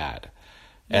might have had,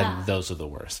 and those are the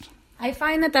worst. I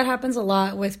find that happens a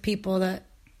lot with people that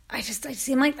I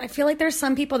feel like there's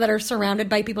some people that are surrounded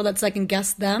by people that second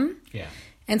guess them,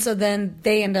 and so then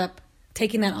they end up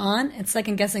taking that on and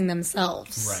second guessing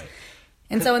themselves, right?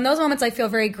 And so in those moments I feel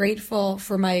very grateful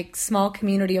for my small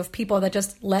community of people that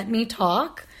just let me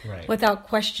talk without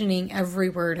questioning every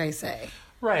word I say.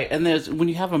 Right. And when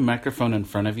you have a microphone in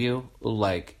front of you,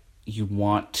 like, you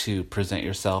want to present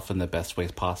yourself in the best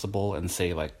ways possible and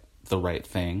say, like, the right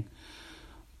thing.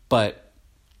 But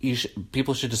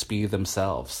people should just be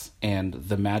themselves. And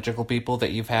the magical people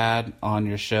that you've had on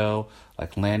your show,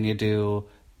 like Lanyadu,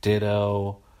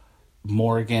 Ditto,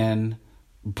 Morgan,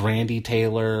 Brandy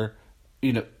Taylor,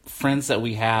 friends that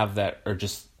we have that are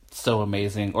just so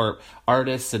amazing, or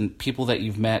artists and people that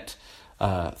you've met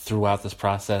throughout this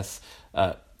process,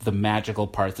 the magical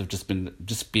parts of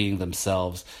just being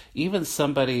themselves. Even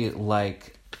somebody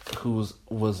like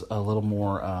was a little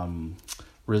more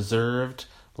reserved,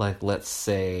 like, let's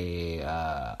say,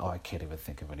 I can't even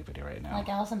think of anybody right now. Like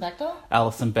Alison Bechdel?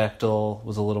 Alison Bechdel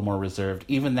was a little more reserved.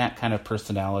 Even that kind of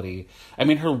personality. I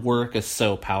mean, her work is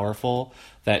so powerful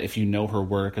that if you know her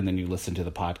work and then you listen to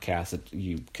the podcast,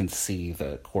 you can see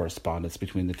the correspondence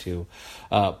between the two.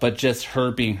 But just her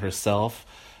being herself,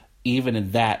 even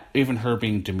her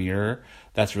being demure,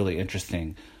 that's really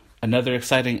interesting. Another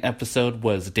exciting episode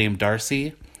was Dame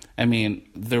Darcy. I mean,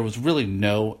 there was really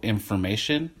no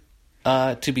information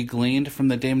to be gleaned from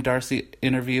the Dame Darcy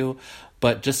interview,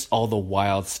 but just all the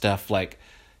wild stuff. Like,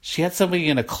 she had somebody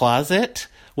in a closet.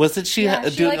 Wasn't she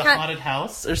doing a haunted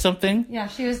house or something? Yeah,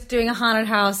 she was doing a haunted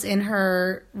house in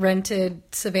her rented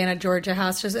Savannah, Georgia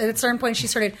house. At a certain point, she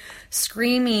started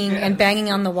screaming and banging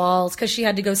on the walls because she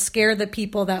had to go scare the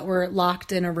people that were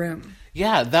locked in a room.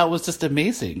 Yeah, that was just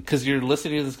amazing, because you're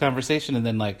listening to this conversation and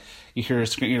then, like, you hear her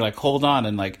scream, you're like, hold on,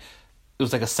 and, like, it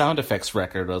was like a sound effects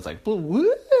record. I was like, woo!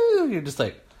 You're just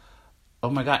like, oh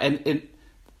my God. And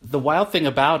the wild thing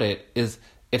about it is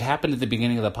it happened at the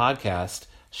beginning of the podcast.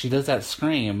 She does that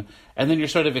scream, and then you're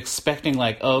sort of expecting,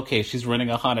 like, oh, okay, she's running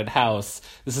a haunted house.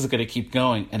 This is going to keep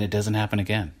going, and it doesn't happen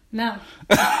again. No.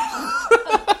 That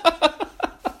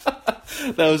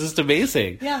was just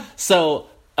amazing. Yeah. So,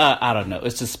 I don't know.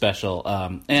 It's just special.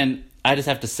 And I just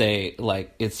have to say,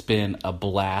 like, it's been a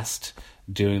blast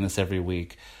doing this every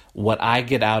week. What I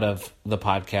get out of the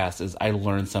podcast is I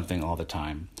learn something all the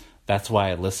time. That's why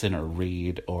I listen or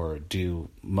read or do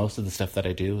most of the stuff that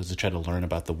I do, is to try to learn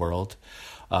about the world.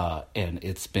 And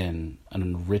it's been an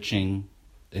enriching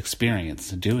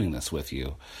experience doing this with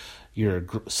you. You're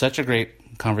such a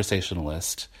great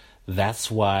conversationalist that's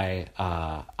why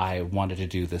I wanted to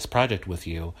do this project with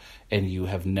you, and you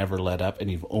have never let up,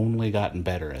 and you've only gotten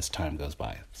better as time goes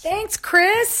by. So, Thanks,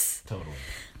 Chris. totally.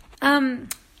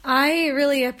 I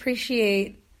really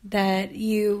appreciate that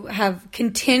you have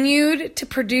continued to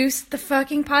produce the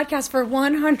fucking podcast for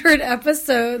 100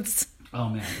 episodes. Oh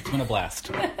man, it's been a blast.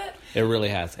 It really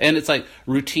has. And it's like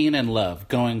routine and love,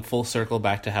 going full circle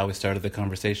back to how we started the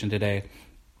conversation today.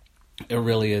 It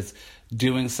really is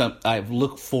doing I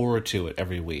look forward to it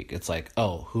every week. It's like,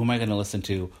 oh, who am I going to listen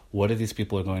to? What are these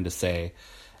people are going to say?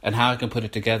 And how I can put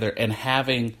it together, and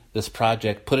having this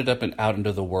project, put it up and out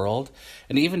into the world,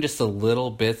 and even just the little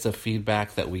bits of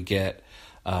feedback that we get,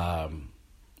 and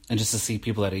just to see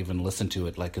people that even listen to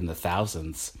it, like in the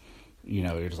thousands, you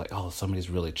know, you're just like, oh, somebody's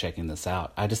really checking this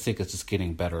out. I just think it's just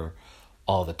getting better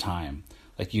all the time.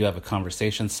 Like, you have a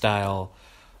conversation style,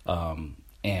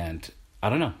 and I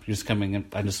don't know, you're just coming in.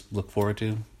 I just look forward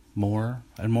to more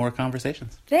and more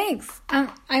conversations. Thanks.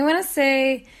 I want to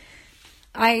say,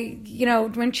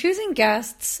 when choosing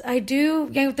guests,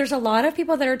 there's a lot of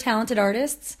people that are talented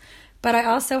artists, but I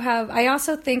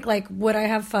also think, like, would I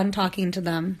have fun talking to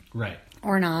them? Right.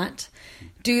 Or not?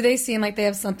 Do they seem like they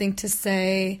have something to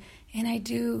say? And I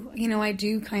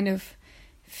do kind of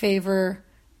favor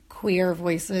queer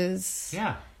voices.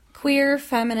 Yeah. Queer,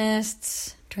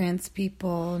 feminists, trans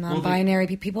people, non-binary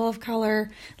people of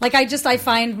color. Like, I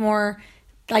find more...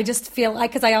 I just feel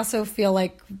because I also feel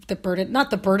like not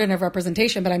the burden of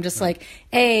representation, but I'm just like,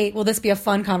 A, will this be a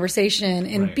fun conversation?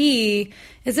 And right. B,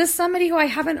 is this somebody who I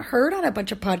haven't heard on a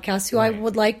bunch of podcasts who right. I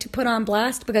would like to put on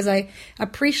blast because I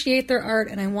appreciate their art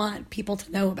and I want people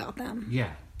to know about them?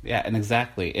 Yeah. Yeah. And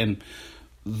exactly. And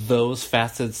those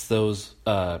facets, those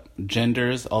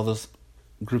genders, all those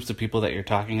groups of people that you're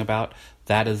talking about,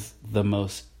 that is the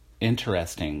most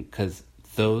interesting, because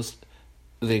those,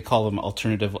 they call them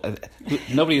alternative.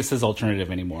 Nobody says alternative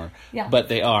anymore, yeah. But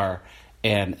they are.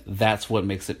 And that's what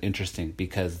makes it interesting,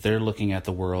 because they're looking at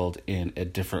the world in a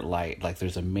different light. Like,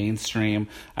 there's a mainstream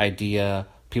idea.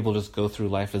 People just go through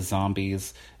life as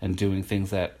zombies and doing things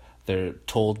that they're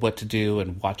told what to do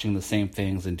and watching the same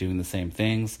things and doing the same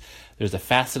things. There's a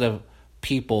facet of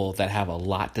people that have a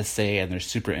lot to say and they're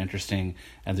super interesting,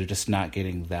 and they're just not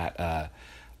getting that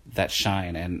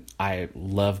shine. And I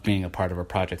love being a part of a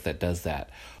project that does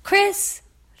that. Chris,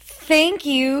 thank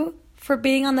you for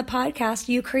being on the podcast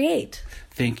You Create.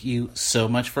 Thank you so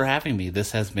much for having me.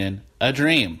 This has been a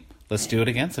dream. Let's do it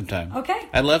again sometime. Okay.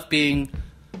 I love being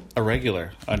a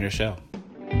regular on your show.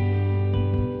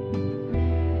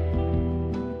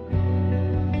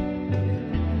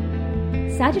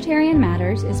 Sagittarian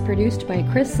Matters is produced by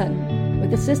Chris Sutton,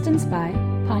 with assistance by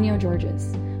Ponyo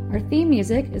Georges. Our theme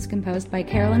music is composed by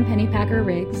Carolyn Pennypacker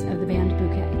Riggs of the band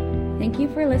Bouquet. Thank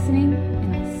you for listening,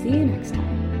 and I'll see you next time.